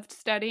I've loved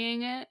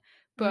studying it,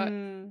 but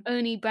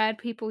only bad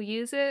people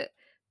use it.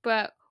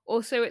 But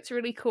also, it's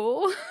really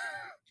cool.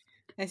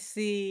 I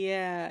see,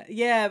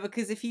 yeah,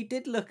 because if you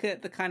did look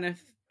at the kind of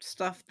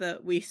stuff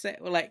that we say,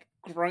 or like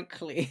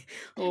grunkly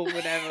or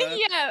whatever,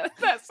 yeah,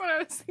 that's what I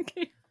was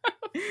thinking.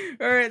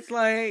 Or it's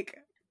like,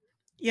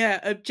 yeah,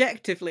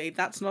 objectively,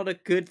 that's not a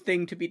good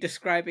thing to be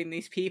describing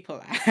these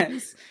people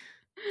as.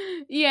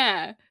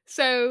 Yeah,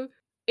 so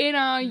in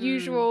our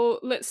usual,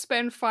 let's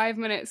spend 5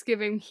 minutes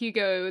giving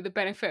Hugo the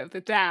benefit of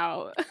the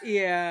doubt.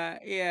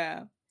 Yeah.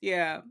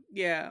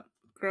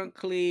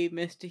 Grunkly,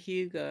 Mr.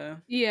 Hugo.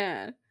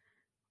 Yeah.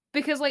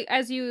 Because, like,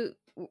 as you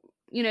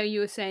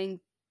were saying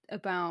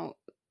about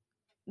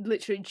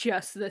literally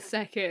just the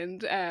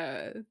second,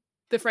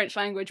 the French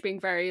language being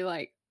very,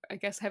 like, I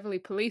guess heavily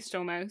policed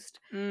almost,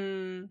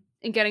 and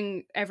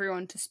getting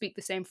everyone to speak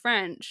the same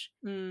French.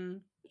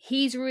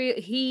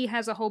 He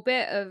has a whole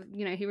bit of,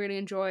 he really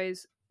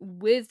enjoys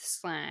with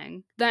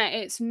slang that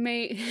it's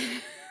made.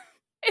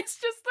 It's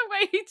just the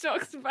way he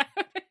talks about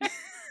it.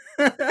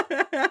 We've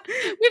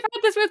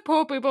had this with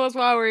poor people as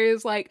well, where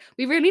he's like,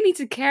 we really need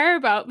to care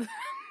about them.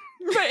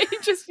 But he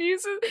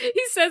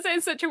says it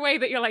in such a way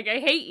that you're like, I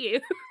hate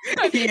you.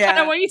 I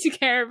don't want you to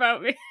care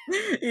about me.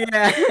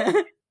 Yeah.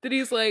 That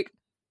he's like,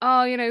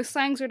 oh,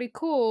 slang's really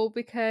cool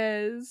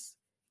because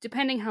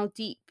depending how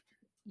deep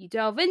you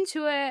delve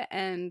into it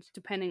and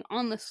depending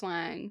on the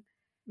slang,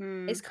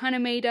 it's kind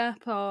of made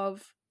up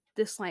of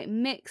this like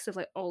mix of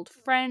like old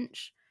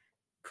French,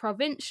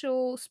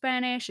 provincial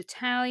Spanish,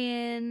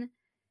 Italian,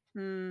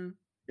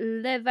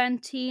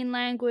 Levantine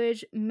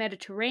language,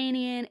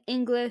 Mediterranean,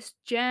 English,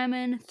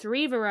 German,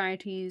 3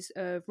 varieties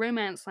of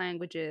Romance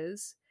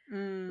languages,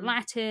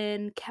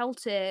 Latin,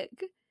 Celtic.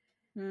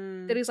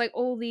 That is like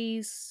all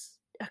these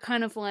are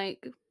kind of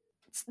like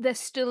they're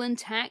still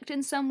intact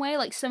in some way.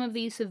 Like some of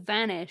these have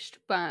vanished,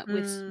 but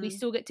we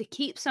still get to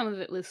keep some of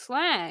it with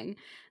slang.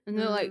 And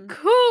they're like,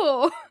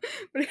 cool.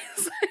 But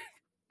it's like,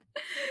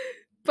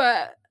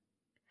 but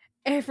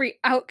every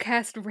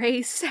outcast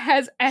race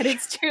has added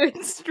to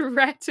its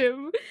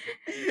stratum.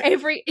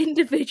 Every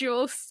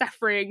individual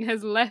suffering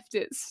has left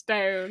its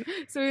stone.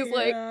 So he's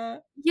like,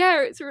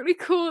 yeah, it's really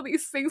cool.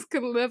 These things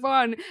can live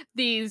on.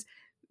 These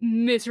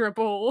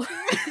miserable,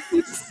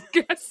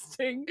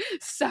 disgusting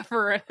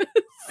sufferers.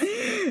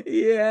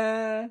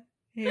 Yeah.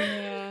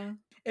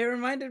 It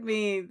reminded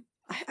me,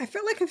 I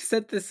feel like I've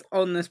said this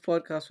on this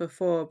podcast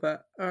before,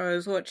 but I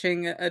was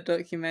watching a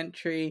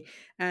documentary,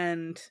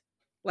 and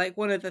like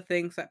one of the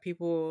things that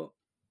people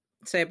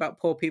say about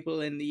poor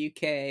people in the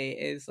UK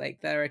is like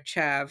they're a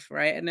chav,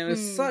 right? And it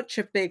was such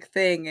a big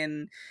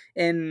thing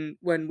in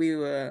when we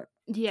were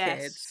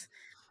kids.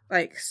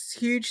 Like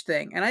huge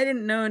thing. And I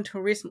didn't know until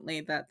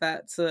recently that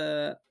that's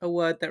a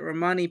word that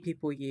Romani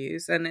people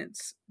use, and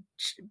it's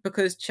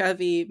because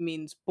chubby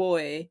means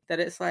boy, that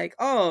it's like,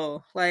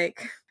 oh,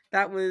 like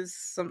that was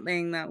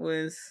something that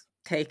was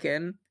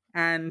taken,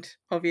 and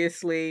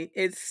obviously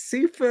it's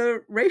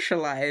super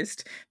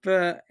racialized,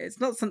 but it's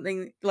not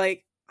something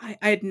like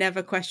I'd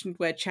never questioned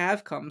where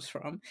chav comes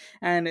from,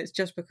 and it's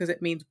just because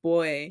it means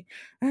boy.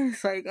 And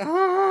it's like,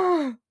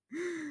 oh,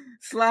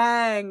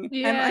 slang.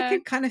 Yeah. And I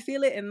could kind of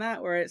feel it in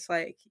that, where it's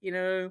like, you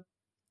know,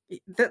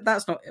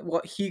 that's not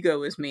what Hugo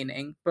was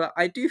meaning, but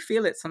I do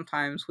feel it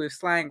sometimes with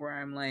slang where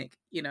I'm like,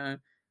 you know,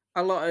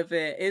 a lot of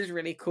it is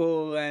really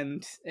cool,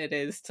 and it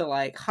is to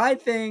like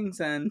hide things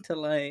and to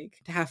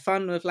like to have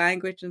fun with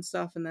language and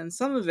stuff, and then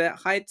some of it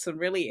hides some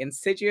really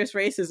insidious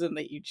racism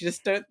that you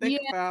just don't think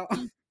about.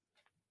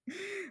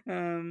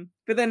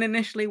 But then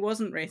initially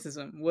wasn't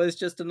racism, was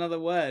just another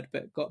word,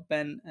 but got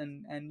bent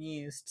and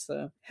used.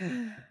 So,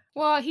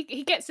 well,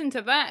 he gets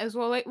into that as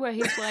well, like, where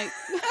he's like,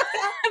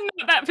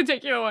 not that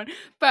particular one,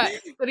 but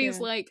he's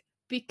like,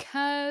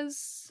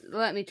 because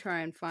let me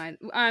try and find.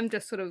 I'm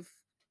just sort of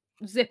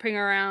zipping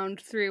around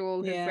through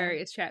all his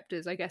various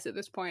chapters, I guess, at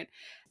this point.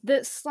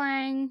 That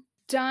slang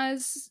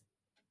does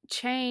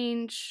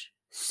change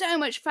so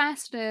much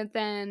faster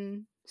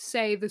than,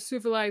 say, the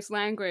civilized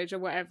language or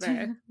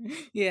whatever.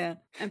 Yeah.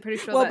 I'm pretty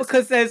sure well,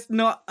 because there's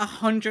not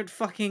 100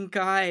 fucking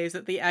guys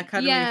at the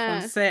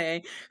Académie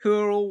Française who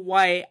are all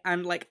white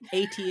and like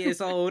 80 years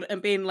old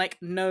and being like,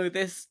 no,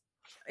 this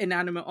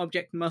inanimate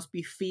object must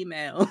be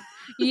female.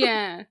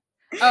 Yeah.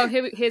 Oh,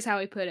 here's how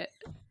he put it.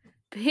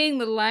 Being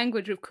the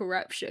language of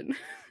corruption.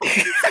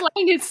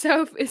 Slang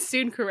itself is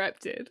soon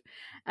corrupted.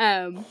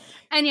 And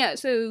yeah,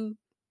 so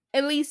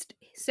at least,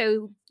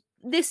 so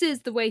this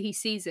is the way he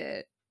sees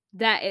it.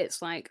 That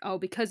it's like, oh,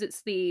 because it's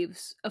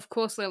thieves, of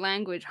course their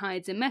language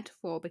hides in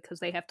metaphor because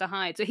they have to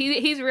hide. So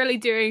he's really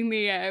doing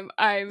the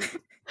I'm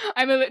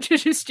a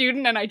literature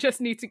student and I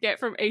just need to get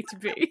from A to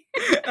B.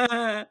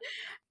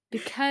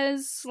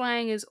 Because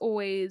slang is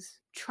always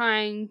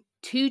trying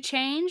to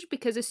change,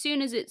 because as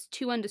soon as it's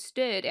too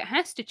understood, it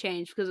has to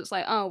change, because it's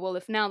like, oh, well,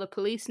 if now the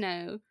police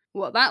know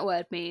what that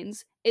word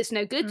means, it's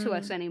no good to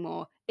us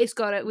anymore. It's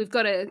got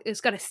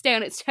to stay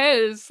on its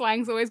toes.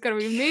 Slang's always got to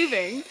be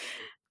moving.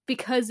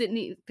 Because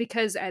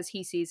as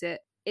he sees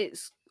it,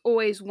 it's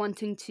always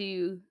wanting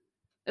to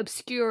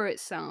obscure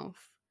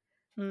itself.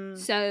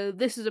 So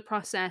this is a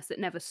process that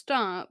never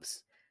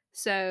stops.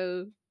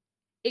 So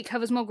it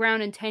covers more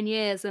ground in 10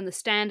 years than the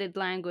standard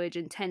language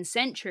in 10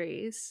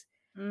 centuries.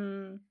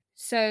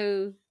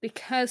 So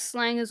because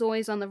slang is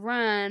always on the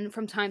run,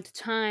 from time to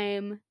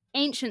time,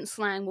 ancient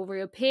slang will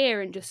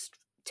reappear and just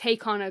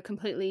take on a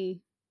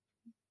completely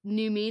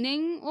new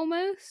meaning,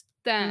 almost.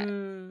 That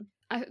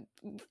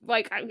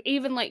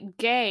even like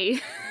gay,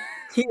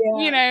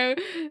 you know,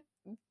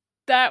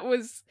 that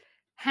was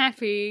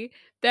happy,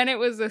 then it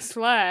was a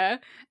slur,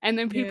 and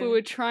then people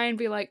would try and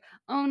be like,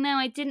 oh no,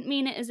 I didn't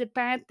mean it as a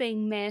bad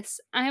thing, miss,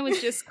 I was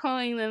just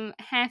calling them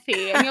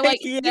happy. And you're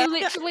like, you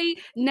literally,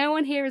 no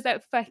one here is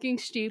that fucking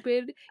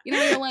stupid, you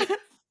know. You're like,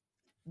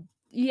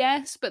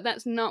 yes, but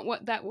that's not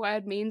what that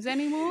word means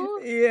anymore.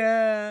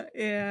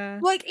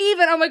 Like,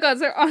 even, oh my god,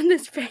 so on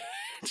this page,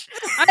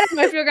 I don't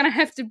know if you're gonna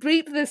have to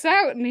bleep this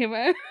out,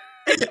 Nemo.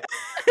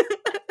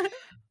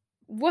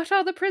 What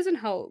are the prison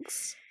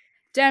hulks?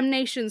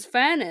 Damnation's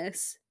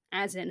furnace,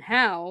 as in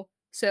hell.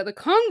 So the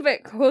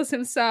convict calls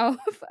himself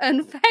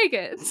an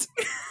faggot.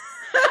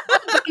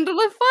 A bundle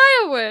of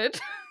firewood.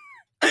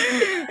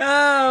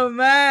 Oh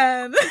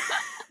man.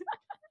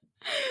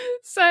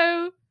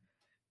 So,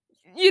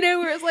 you know,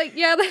 where it's like,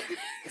 yeah, that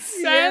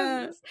makes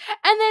sense.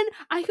 And then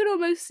I could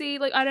almost see,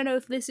 like, I don't know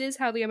if this is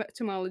how the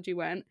etymology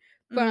went,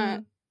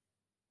 but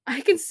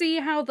I can see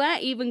how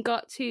that even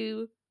got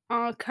to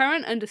our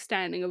current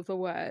understanding of the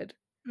word.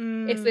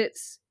 If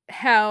it's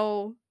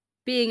hell,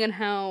 being in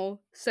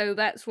hell, so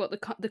that's what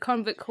the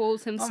convict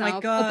calls himself,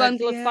 a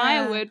bundle of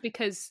firewood,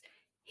 because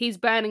he's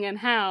burning in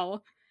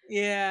hell.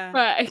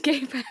 But a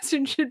gay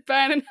person should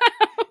burn in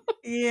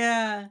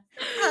hell.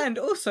 And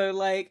also,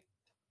 like,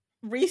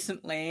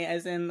 recently,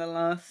 as in the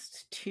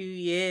last 2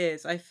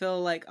 years, I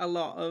feel like a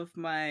lot of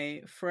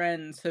my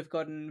friends have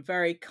gotten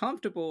very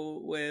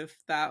comfortable with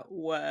that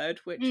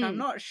word, which I'm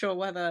not sure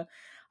whether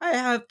I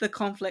have the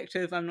conflict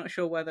of, I'm not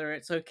sure whether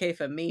it's okay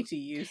for me to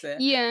use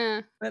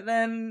it. But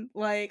then,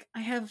 like, I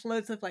have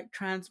loads of, like,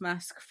 trans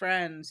mask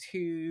friends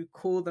who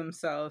call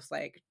themselves,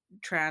 like,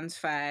 trans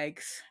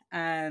fags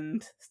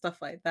and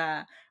stuff like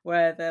that,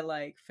 where they're,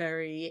 like,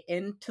 very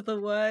into the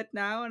word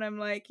now. And I'm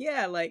like,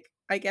 yeah, like,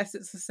 I guess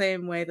it's the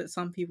same way that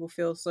some people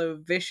feel so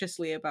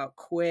viciously about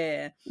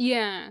queer.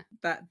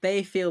 That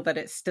they feel that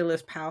it's still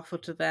as powerful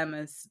to them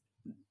as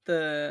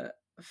the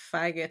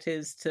faggot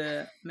is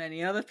to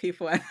many other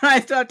people. And I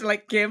start to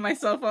like gear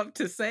myself up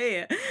to say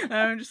it. And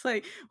I'm just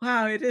like,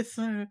 wow, it is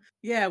so,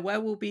 where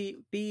will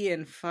be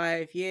in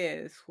 5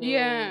 years?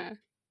 Will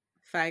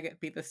faggot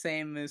be the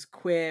same as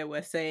queer?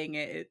 We're saying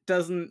it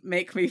doesn't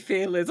make me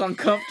feel as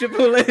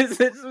uncomfortable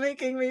as it's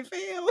making me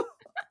feel.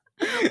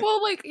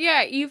 Well, like,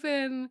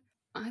 even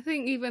I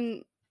think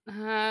even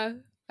I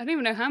don't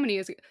even know how many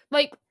years ago,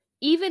 like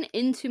even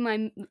into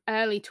my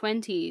early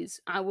 20s,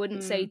 I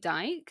wouldn't say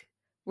dyke.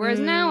 Whereas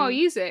now I'll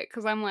use it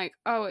because I'm like,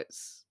 oh,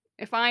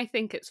 if I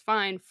think it's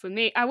fine for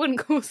me, I wouldn't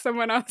call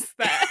someone else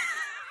that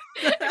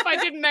if I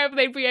didn't know if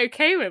they'd be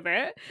okay with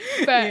it.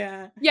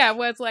 But yeah,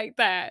 words like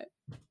that,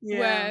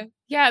 where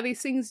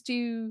these things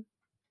do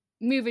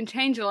move and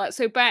change a lot.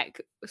 So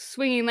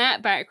swinging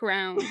that back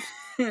around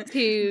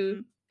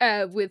to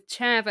with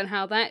chav and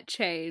how that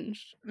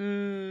changed.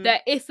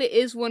 That if it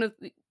is one of,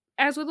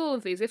 as with all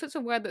of these, if it's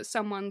a word that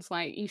someone's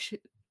like, you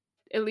should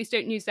at least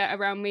don't use that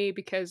around me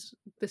because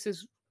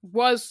this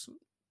was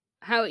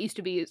how it used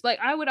to be used. Like,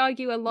 I would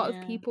argue a lot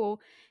of people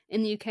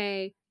in the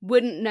UK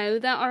wouldn't know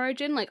that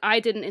origin. Like,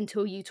 I didn't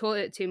until you taught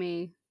it to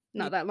me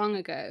not that long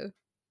ago.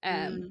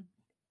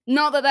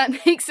 Not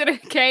that makes it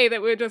okay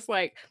that we're just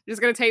like,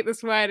 just going to take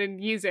this word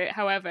and use it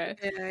however.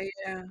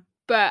 Yeah.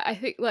 But I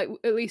think, like,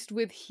 at least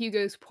with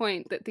Hugo's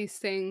point that these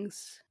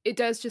things, it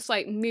does just,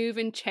 like, move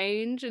and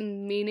change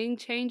and meaning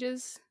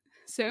changes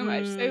so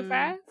much so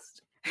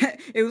fast.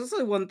 It was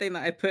also one thing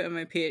that I put in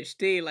my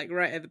PhD, like,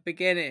 right at the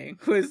beginning,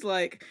 was,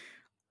 like,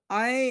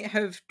 I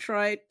have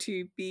tried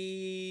to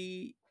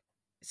be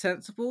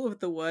sensible with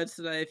the words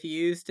that I've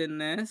used in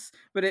this,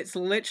 but it's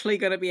literally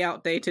going to be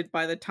outdated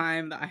by the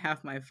time that I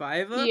have my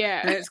Viva.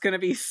 Yeah. And it's going to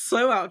be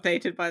so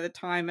outdated by the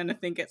time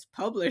anything gets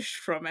published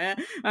from it.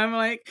 I'm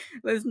like,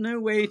 there's no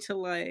way to,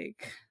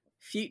 like,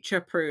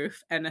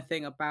 future-proof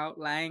anything about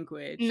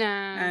language. Nah.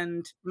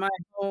 And my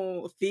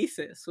whole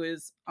thesis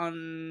was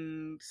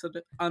on sort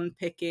of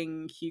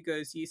unpicking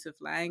Hugo's use of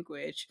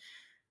language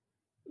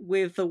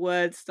with the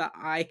words that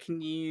I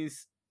can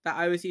use, that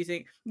I was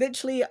using.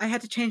 Literally, I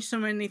had to change so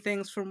many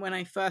things from when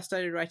I first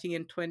started writing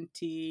in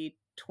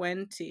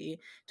 2020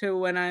 to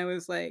when I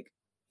was like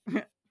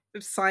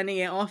signing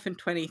it off in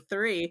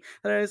 23,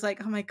 that I was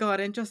like, oh my god,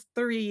 in just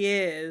 3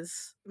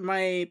 years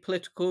my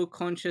political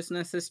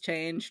consciousness has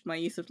changed, my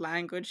use of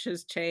language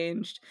has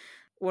changed.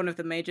 One of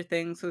the major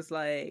things was,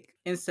 like,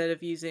 instead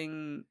of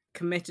using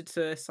committed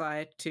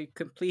suicide to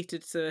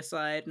completed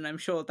suicide, and I'm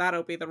sure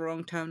that'll be the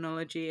wrong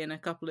terminology in a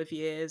couple of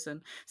years and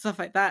stuff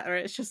like that, or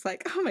it's just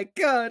like, oh my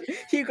god,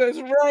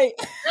 Hugo's right.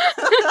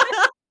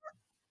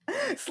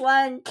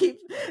 Slang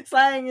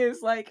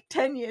is like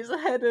 10 years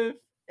ahead of,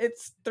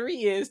 it's 3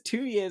 years,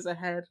 2 years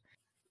ahead.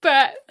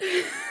 But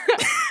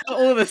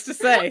all this to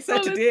say,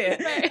 such a dear.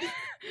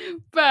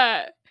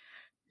 But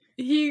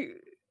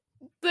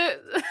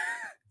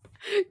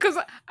because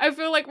I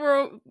feel like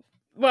we're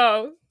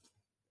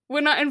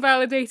not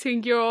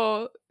invalidating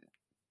your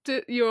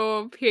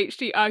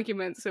PhD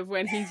arguments of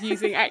when he's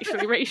using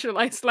actually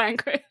racialized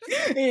language.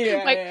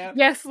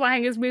 Yes,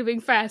 slang is moving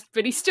fast,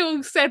 but he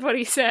still said what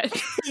he said.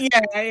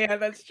 Yeah,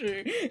 that's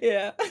true.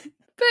 Yeah.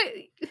 But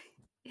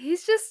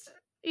he's just,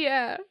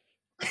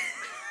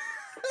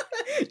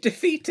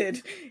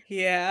 defeated.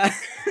 Yeah.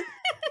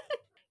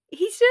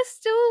 He just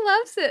still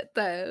loves it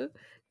though,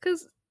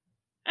 because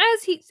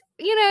as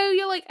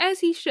you're like, as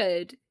he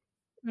should.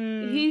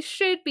 He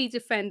should be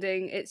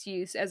defending its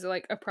use as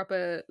like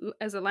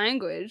as a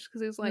language,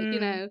 because it's like,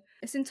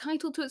 it's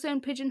entitled to its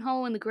own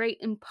pigeonhole in the great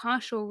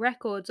impartial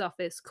records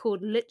office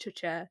called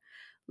literature.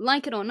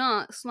 Like it or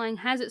not, slang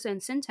has its own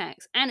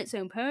syntax and its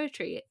own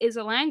poetry. It is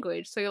a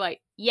language, so you're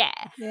like,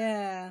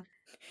 yeah.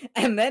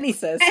 And then he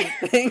says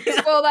something.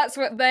 Well,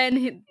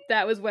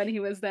 that was when he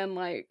was then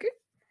like,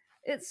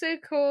 it's so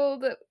cool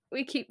that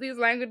we keep these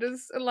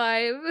languages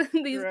alive.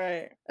 These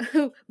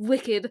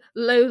wicked,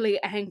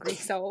 lowly, angry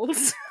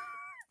souls.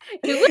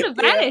 He would have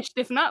vanished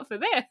if not for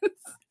this.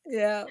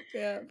 Yeah.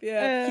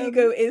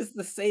 Hugo is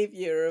the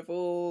savior of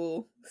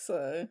all,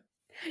 so.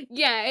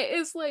 Yeah, it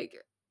is like,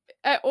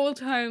 at all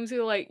times,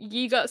 you're like,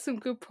 you got some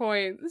good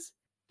points.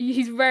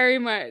 He's very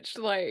much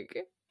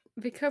like,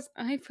 because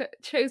I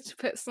chose to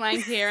put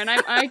slang here, and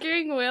I'm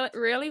arguing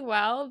really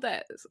well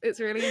that it's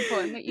really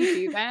important that you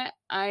do that.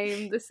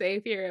 I'm the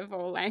savior of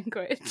all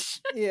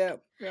language. Yeah.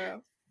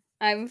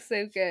 I'm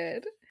so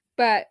good.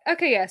 But,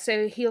 okay, yeah,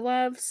 so he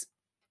loves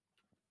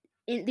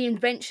the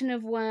invention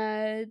of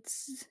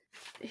words.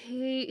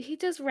 He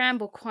does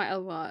ramble quite a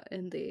lot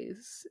in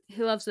these.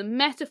 He loves the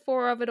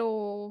metaphor of it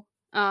all.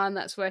 And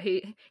that's where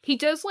he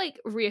does, like,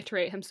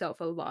 reiterate himself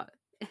a lot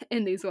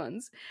in these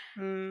ones.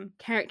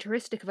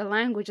 Characteristic of a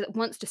language that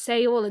wants to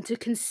say all and to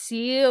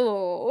conceal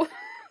all.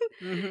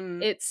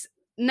 It's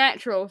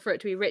natural for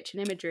it to be rich in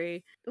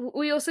imagery.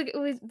 There's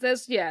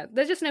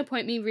just no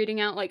point me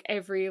reading out like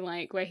every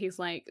like where he's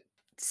like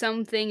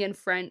something in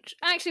French.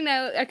 Actually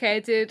no, okay, I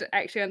did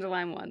actually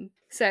underline one.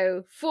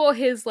 So for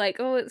his like,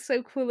 oh, it's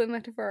so cool and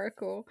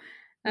metaphorical.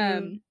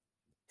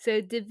 So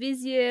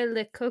diviser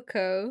le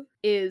coco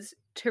is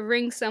to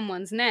wring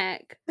someone's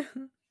neck,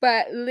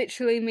 but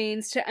literally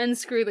means to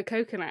unscrew the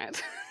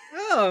coconut.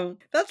 Oh,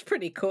 that's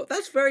pretty cool.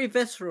 That's very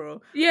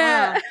visceral.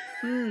 Yeah.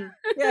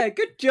 Yeah,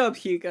 good job,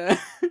 Hugo.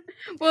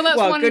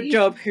 Well, good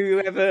job,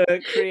 whoever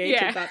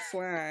created that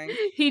slang.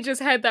 He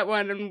just had that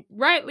one, and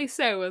rightly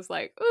so, was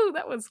like, ooh,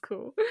 that was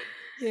cool.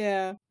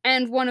 Yeah.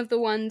 And one of the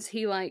ones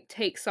he, like,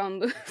 takes on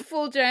the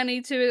full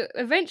journey to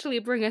eventually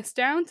bring us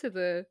down to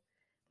the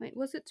Wait,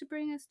 was it to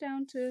bring us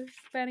down to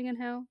burning in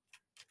hell?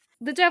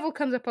 The devil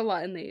comes up a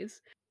lot in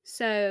these.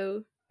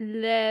 So,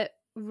 le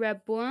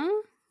rabon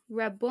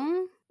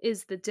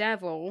is the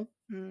devil.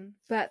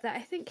 But that I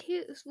think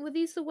were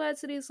these the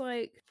words that he's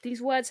like, these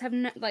words have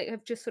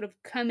have just sort of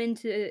come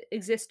into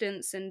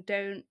existence and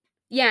don't,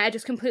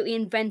 just completely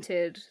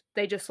invented.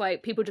 They just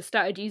people just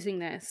started using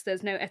this.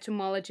 There's no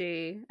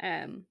etymology,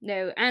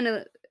 no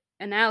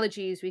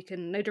analogies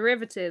no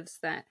derivatives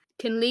that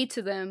can lead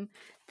to them.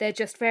 They're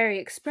just very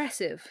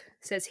expressive,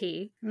 says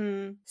he.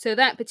 So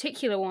that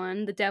particular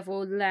one, the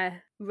devil le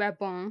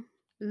rabon,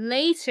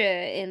 later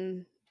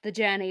in the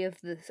journey of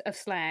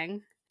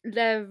slang,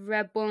 le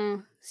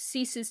rabon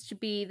ceases to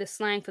be the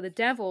slang for the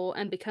devil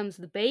and becomes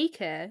the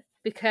baker,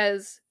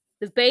 because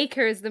the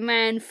baker is the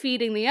man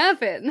feeding the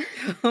oven.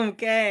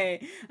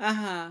 Okay.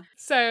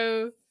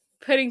 So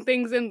putting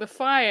things in the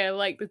fire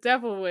like the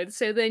devil would.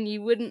 So then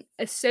you wouldn't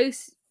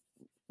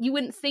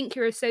think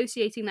you're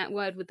associating that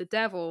word with the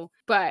devil,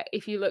 but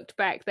if you looked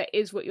back, that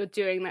is what you're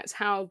doing. That's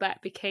how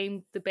that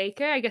became the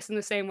baker. I guess in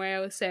the same way I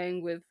was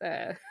saying with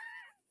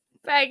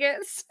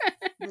faggots.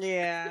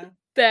 Yeah.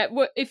 That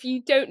if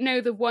you don't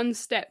know the one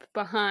step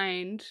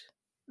behind,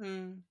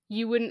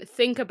 you wouldn't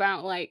think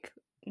about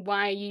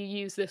why you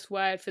use this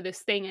word for this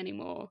thing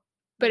anymore.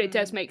 But it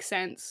does make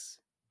sense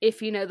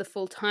if you know the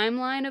full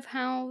timeline of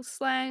how a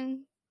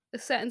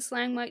certain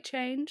slang might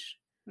change.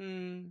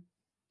 I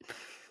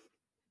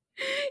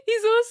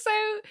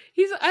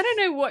don't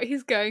know what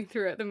he's going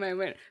through at the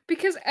moment,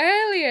 because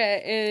earlier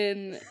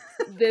in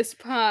this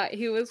part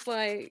he was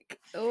like,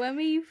 let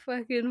me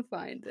fucking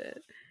find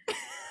it.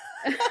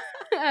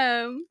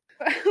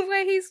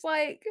 Where he's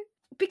like,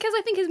 because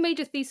I think his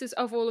major thesis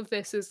of all of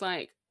this is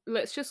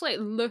let's just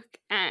look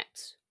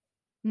at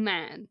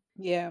man.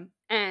 Yeah.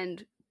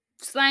 And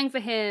slang for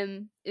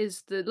him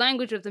is the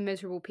language of the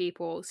miserable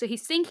people. So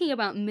he's thinking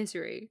about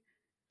misery.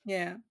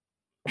 Yeah.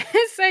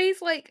 So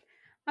he's like,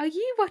 are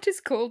you what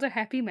is called a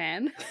happy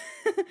man?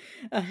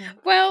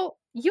 Well,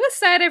 you are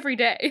sad every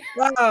day.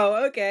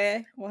 Wow,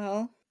 okay.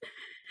 Well.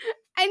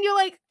 And you're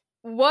like,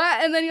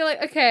 what? And then you're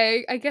like,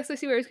 okay, I guess I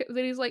see where he's...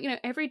 Then he's like,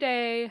 every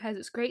day has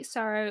its great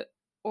sorrow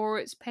or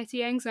its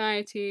petty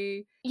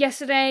anxiety.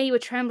 Yesterday you were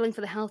trembling for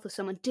the health of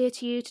someone dear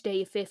to you. Today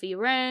you fear for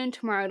your own.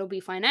 Tomorrow it'll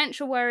be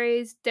financial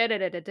worries.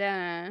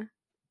 Da-da-da-da-da.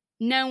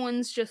 No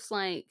one's just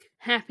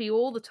happy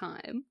all the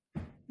time.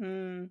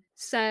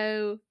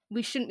 So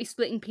we shouldn't be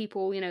splitting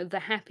people, the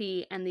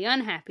happy and the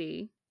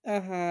unhappy.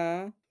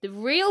 The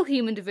real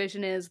human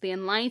division is the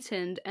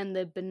enlightened and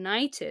the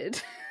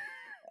benighted.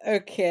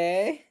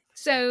 Okay.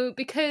 So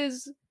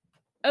because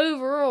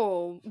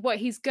overall what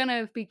he's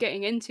gonna be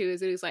getting into is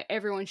that he's like,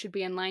 everyone should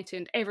be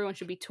enlightened, everyone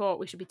should be taught,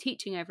 we should be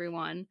teaching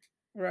everyone.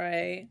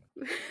 Right.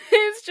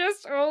 It's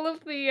just all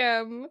of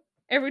the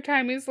every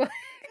time he's like,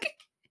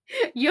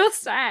 you're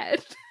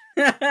sad.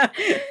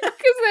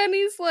 Because then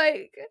he's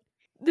like,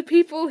 the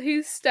people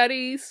who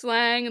study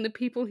slang and the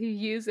people who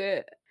use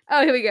it.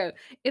 Oh, here we go.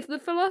 If the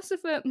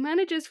philosopher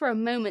manages for a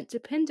moment to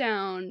pin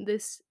down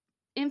this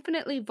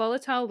infinitely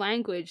volatile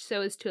language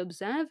so as to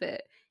observe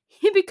it,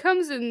 he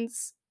becomes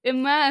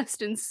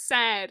immersed in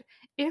sad,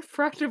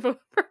 irrefragable...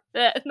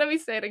 Let me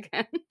say it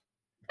again.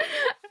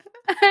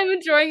 I'm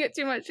enjoying it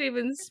too much to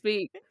even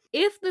speak.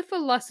 If the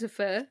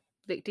philosopher,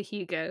 Victor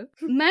Hugo,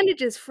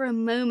 manages for a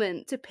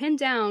moment to pin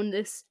down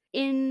this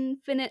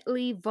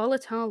infinitely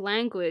volatile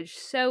language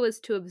so as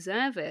to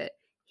observe it,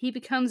 he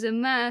becomes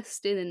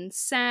immersed in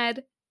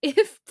sad,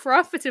 if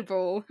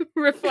profitable,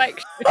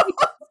 reflection.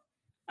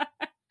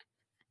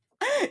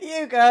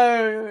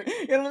 Hugo,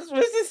 you're not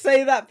supposed to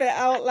say that bit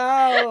out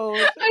loud.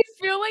 I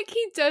feel like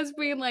he does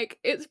mean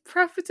it's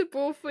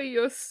profitable for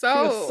your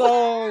soul. Your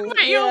soul.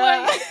 But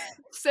you're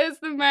says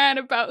the man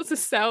about to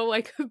sell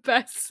a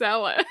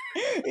bestseller.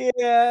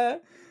 Yeah.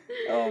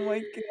 Oh my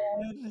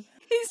god.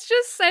 He's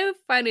just so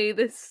funny,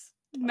 this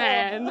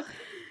man.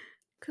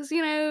 Because,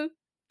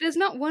 there's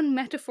not one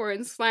metaphor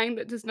in slang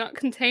that does not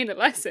contain a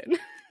lesson.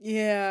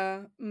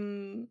 Yeah.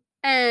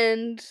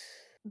 And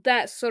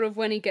that's sort of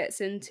when he gets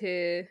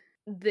into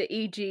the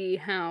e.g.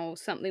 how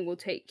something will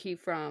take you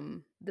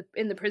from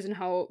in the prison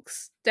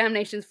hulks,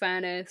 damnation's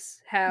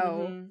furnace,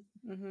 hell,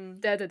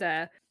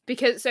 da-da-da.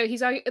 Because, so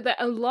he's arguing that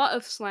a lot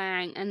of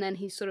slang, and then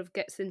he sort of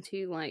gets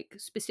into,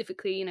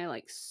 specifically,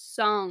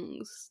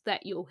 songs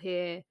that you'll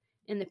hear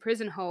in the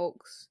prison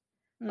hulks.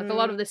 A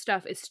lot of this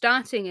stuff is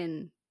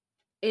starting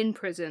in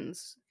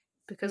prisons,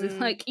 because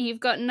it's you've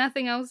got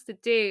nothing else to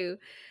do.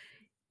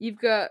 You've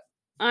got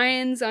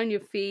irons on your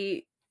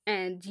feet,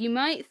 and you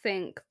might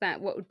think that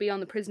what would be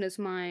on the prisoner's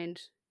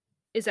mind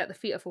is at the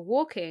feet are for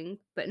walking,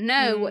 but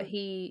no, what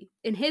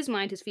in his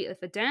mind, his feet are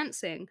for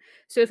dancing.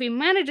 So if he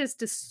manages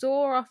to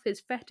saw off his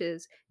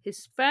fetters,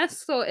 his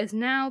first thought is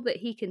now that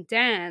he can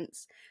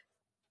dance.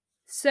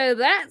 So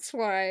that's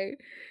why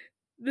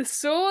the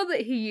saw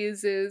that he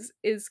uses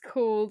is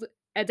called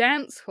a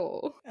dance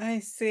hall. I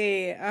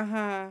see.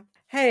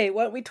 Hey,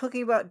 weren't we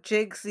talking about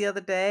jigs the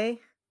other day?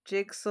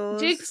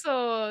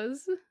 Jigsaws.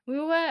 We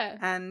were.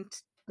 And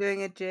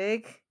doing a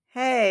jig.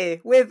 Hey,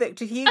 we're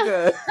Victor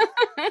Hugo.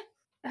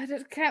 I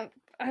just can't.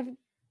 I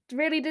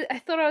really did. I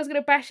thought I was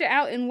going to bash it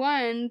out in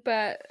one,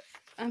 but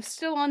I'm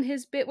still on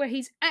his bit where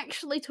he's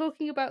actually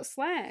talking about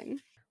slang.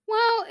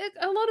 Well,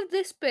 a lot of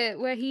this bit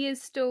where this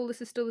is still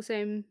the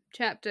same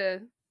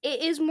chapter.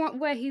 It is more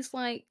where he's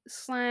like,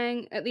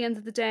 slang at the end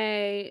of the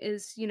day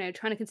is,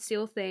 trying to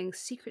conceal things.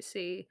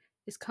 Secrecy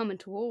is common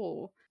to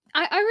all.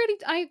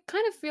 I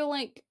kind of feel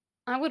like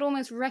I would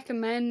almost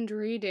recommend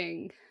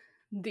reading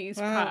these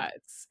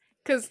parts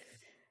because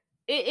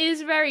it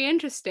is very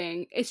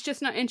interesting. It's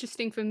just not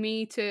interesting for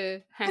me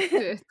to have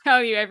to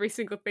tell you every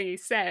single thing he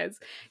says.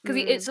 Because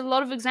it's a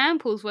lot of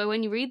examples where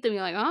when you read them,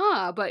 you're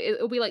like, but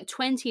it'll be like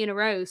 20 in a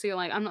row. So you're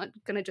like, I'm not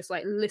going to just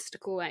like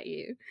listicle at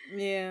you.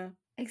 Yeah.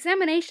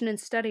 Examination and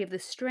study of the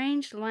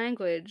strange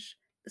language,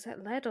 is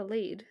that led or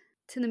lead?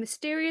 To the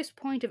mysterious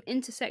point of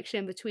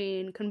intersection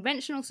between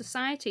conventional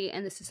society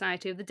and the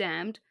society of the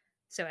damned.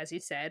 So as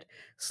you said,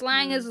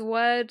 slang is the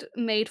word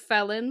made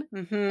felon.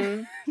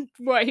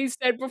 What he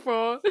said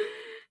before.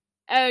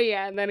 Oh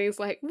yeah, and then he's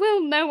like,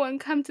 will no one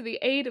come to the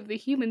aid of the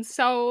human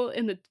soul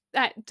in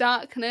that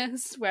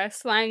darkness where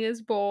slang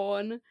is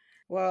born?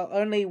 Well,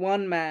 only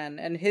one man,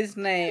 and his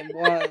name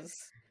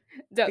was...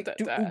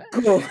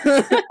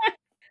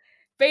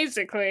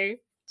 Basically.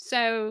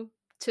 So,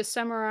 to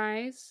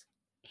summarize,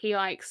 he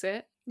likes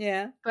it.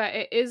 Yeah. But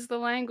it is the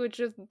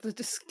language of the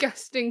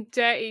disgusting,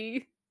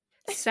 dirty,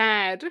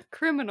 sad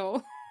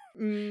criminal.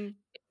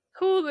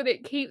 Cool that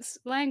it keeps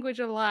language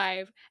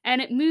alive,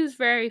 and it moves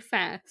very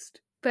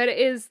fast. But it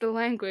is the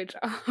language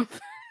of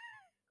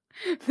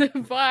the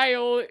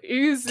vile,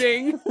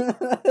 oozing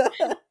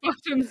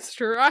bottom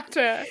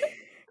strata.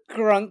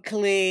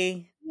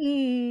 Grunkly,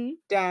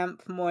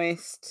 damp,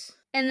 moist.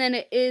 And then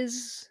it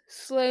is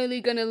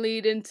slowly gonna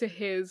lead into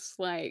his,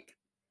 like,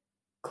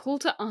 call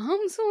to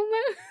arms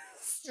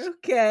almost.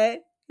 Okay,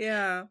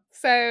 yeah.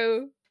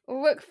 So,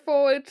 look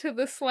forward to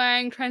the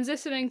slang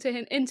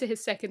transitioning into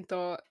his second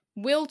thought.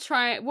 We'll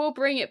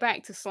bring it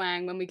back to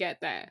slang when we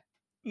get there.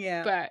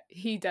 Yeah. But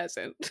he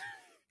doesn't.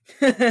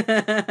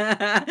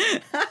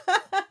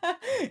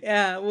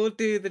 Yeah, we'll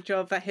do the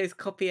job that his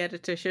copy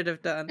editor should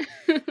have done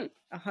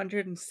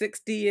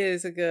 160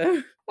 years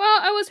ago. Well,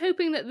 I was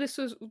hoping that this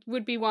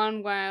would be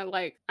one where,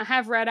 like, I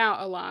have read out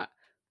a lot,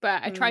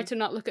 but I tried to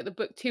not look at the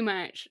book too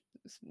much,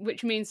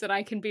 which means that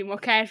I can be more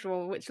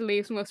casual, which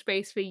leaves more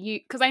space for you,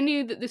 because I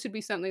knew that this would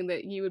be something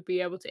that you would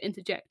be able to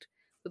interject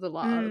with a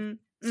lot of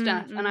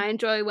stuff, and I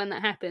enjoy when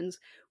that happens,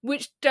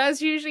 which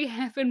does usually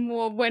happen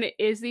more when it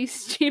is these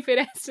stupid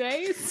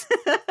essays.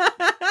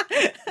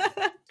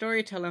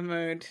 Storyteller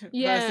mode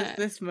versus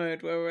this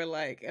mode where we're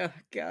like, oh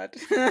god.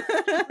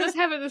 Let's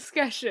have a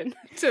discussion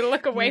to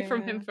look away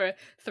from him for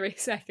 3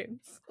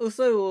 seconds.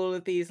 Also, all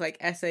of these like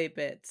essay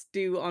bits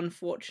do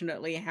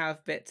unfortunately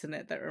have bits in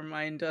it that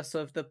remind us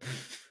of the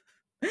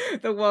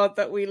world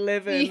that we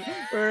live in,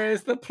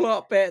 whereas the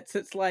plot bits,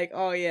 it's like,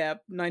 oh yeah,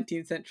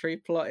 19th century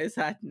plot is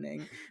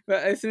happening,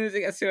 but as soon as it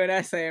gets to an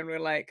essay and we're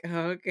like,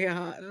 oh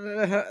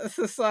god,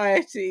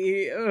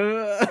 society.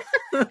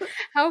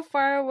 How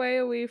far away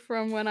are we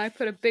from when I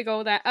put a big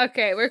old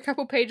okay, we're a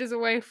couple pages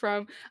away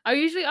from,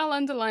 I'll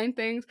underline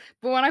things,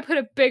 but when I put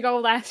a big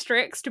old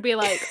asterisk to be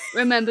like,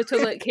 remember to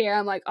look here,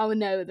 I'm like, oh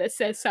no, this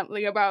says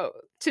something about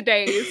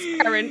today's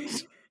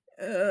current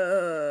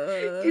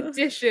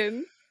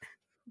condition.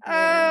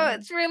 Oh,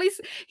 it's really...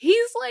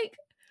 He's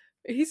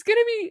gonna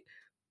be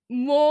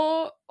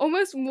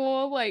almost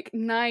more like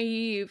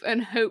naive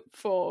and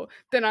hopeful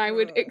than I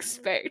would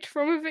expect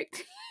from a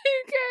Victor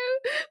Hugo,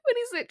 when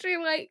he's literally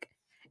like,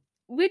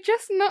 we're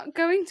just not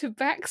going to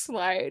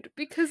backslide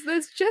because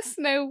there's just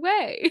no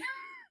way.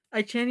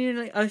 I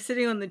was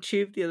sitting on the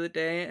tube the other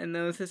day and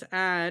there was this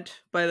ad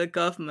by the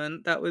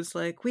government that was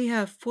like, we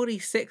have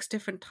 46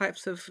 different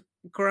types of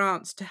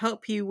grants to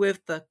help you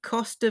with the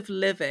cost of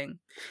living.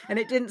 And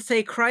it didn't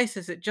say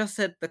crisis, it just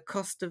said the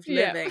cost of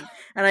living. Yeah.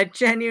 And I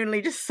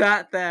genuinely just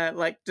sat there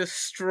like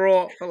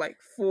distraught for like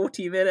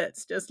 40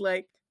 minutes, just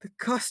like, the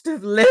cost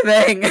of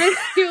living. I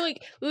feel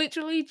like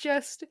literally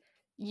just...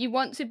 You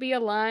want to be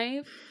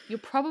alive, you're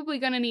probably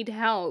going to need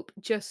help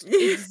just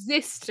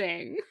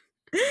existing.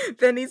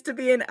 There needs to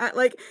be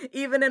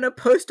even in a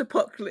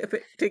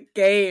post-apocalyptic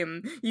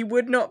game, you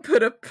would not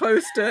put a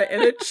poster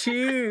in a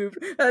tube.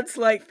 That's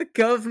like the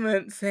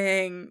government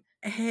saying,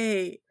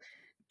 hey,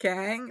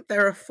 gang,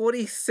 there are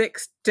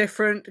 46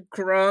 different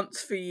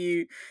grants for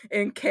you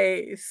in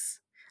case.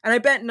 And I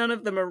bet none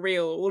of them are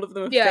real. All of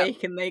them are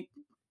fake and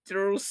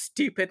they're all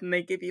stupid and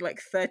they give you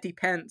like 30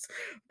 pence.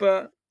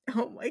 But,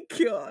 oh my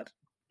god.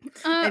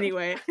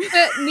 Anyway.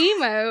 But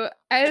Nemo,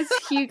 as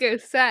Hugo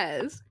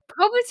says,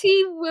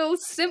 poverty will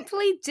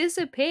simply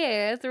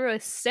disappear through a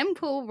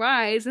simple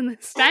rise in the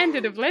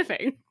standard of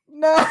living.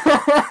 No!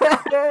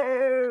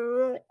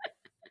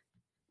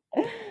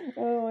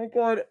 Oh my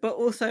god. But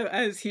also,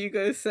 as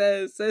Hugo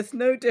says, there's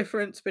no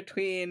difference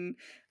between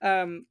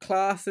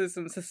classes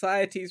and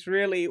societies,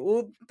 really.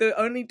 The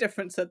only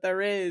difference that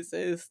there is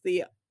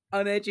the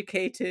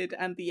uneducated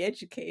and the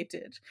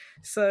educated.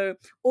 So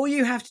all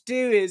you have to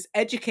do is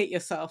educate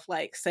yourself,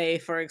 like, say,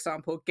 for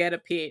example, get a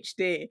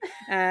PhD,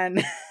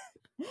 and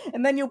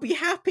And then you'll be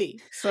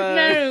happy. So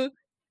No,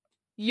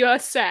 you're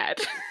sad.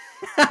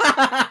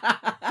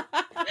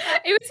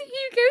 It was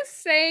Hugo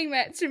saying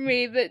that to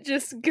me that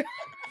just got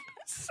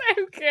so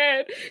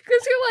good.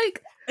 Because you're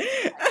like,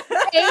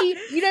 A,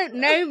 you don't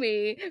know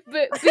me,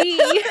 but B,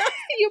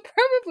 you're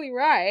probably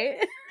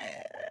right.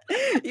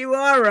 You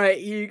are right,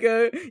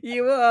 Hugo.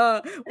 You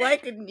are. Why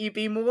couldn't you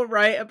be more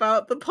right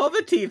about the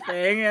poverty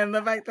thing and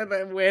the fact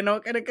that we're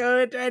not going to go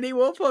into any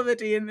more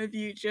poverty in the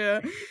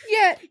future?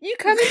 Yeah, you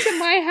come into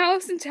my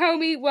house and tell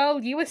me,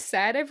 well, you were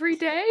sad every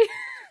day.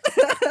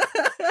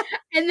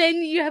 And then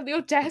you have the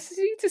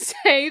audacity to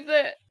say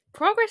that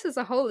progress as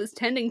a whole is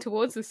tending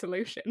towards the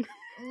solution.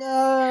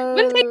 No.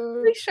 One day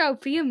we shall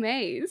be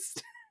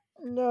amazed.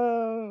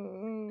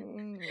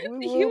 No.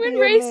 The human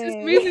race is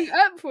moving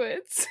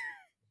upwards.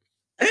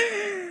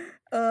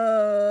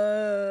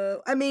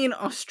 I mean,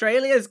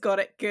 Australia's got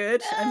it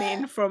good. I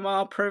mean, from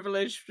our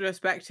privileged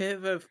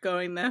perspective of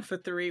going there for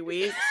 3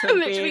 weeks and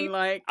Literally being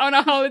like on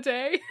a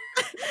holiday.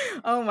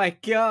 Oh my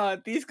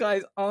god, these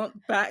guys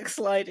aren't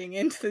backsliding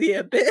into the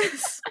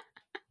abyss.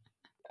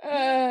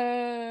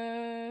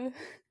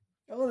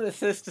 All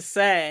this is to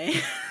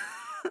say,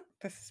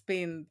 this has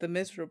been The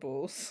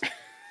Miserables.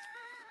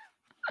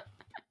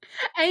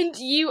 And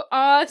you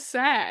are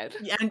sad.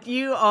 And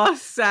you are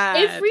sad.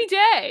 Every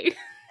day.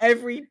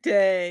 Every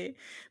day.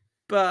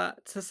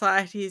 But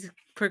society's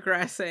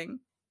progressing.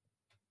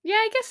 Yeah,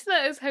 I guess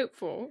that is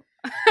hopeful.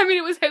 I mean,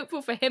 it was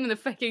hopeful for him in the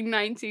fucking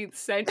 19th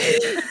century.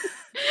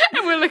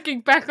 And we're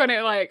looking back on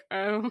it like,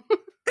 oh.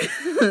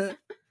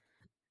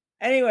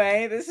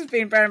 Anyway, this has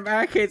been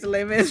Barricades, a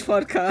Les Mis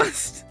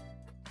podcast.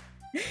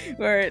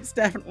 Where it's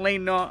definitely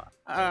not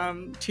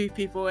 2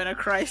 people in a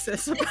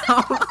crisis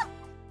about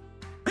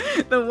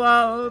the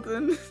world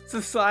and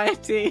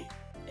society.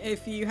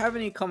 If you have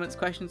any comments,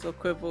 questions, or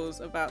quibbles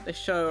about the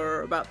show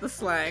or about the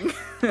slang,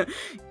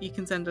 you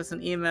can send us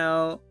an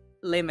email,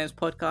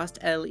 lesmispodcast,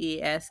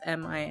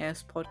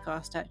 LESMIS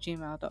podcast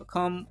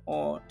 @gmail.com,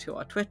 or to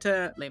our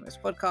Twitter,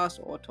 lesmispodcast,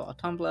 or to our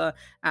Tumblr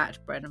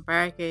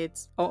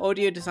 @breadandbarricades. Our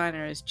audio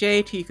designer is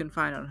Jade, who you can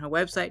find on her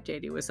website,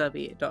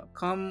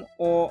 jdwasabi.com,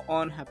 or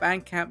on her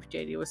Bandcamp,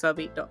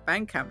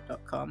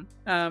 jdwasabi.bandcamp.com.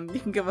 You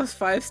can give us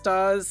 5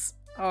 stars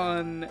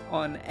on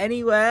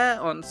anywhere,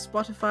 on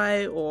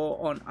Spotify or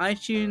on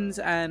iTunes,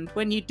 and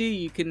when you do,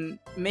 you can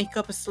make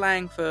up a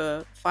slang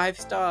for 5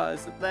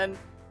 stars and then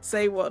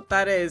say what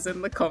that is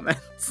in the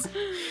comments.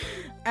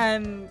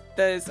 And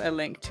there's a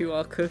link to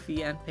our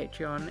Ko-fi and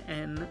Patreon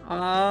in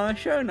our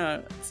show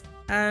notes.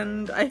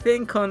 And I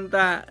think on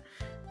that,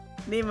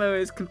 Nemo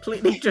is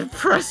completely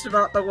depressed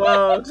about the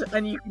world,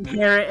 and you can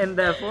hear it in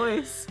their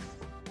voice.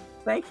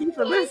 Thank you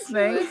for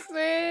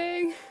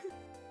listening.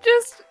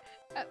 Just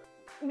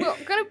we're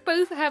gonna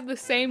both have the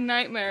same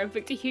nightmare of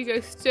Victor Hugo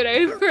stood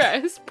over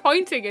us,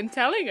 pointing and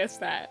telling us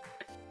that.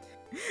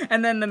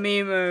 And then the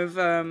meme of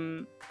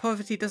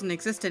poverty doesn't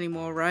exist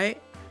anymore,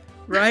 right?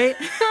 Right?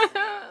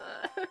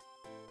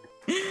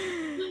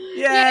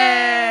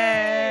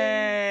 Yay!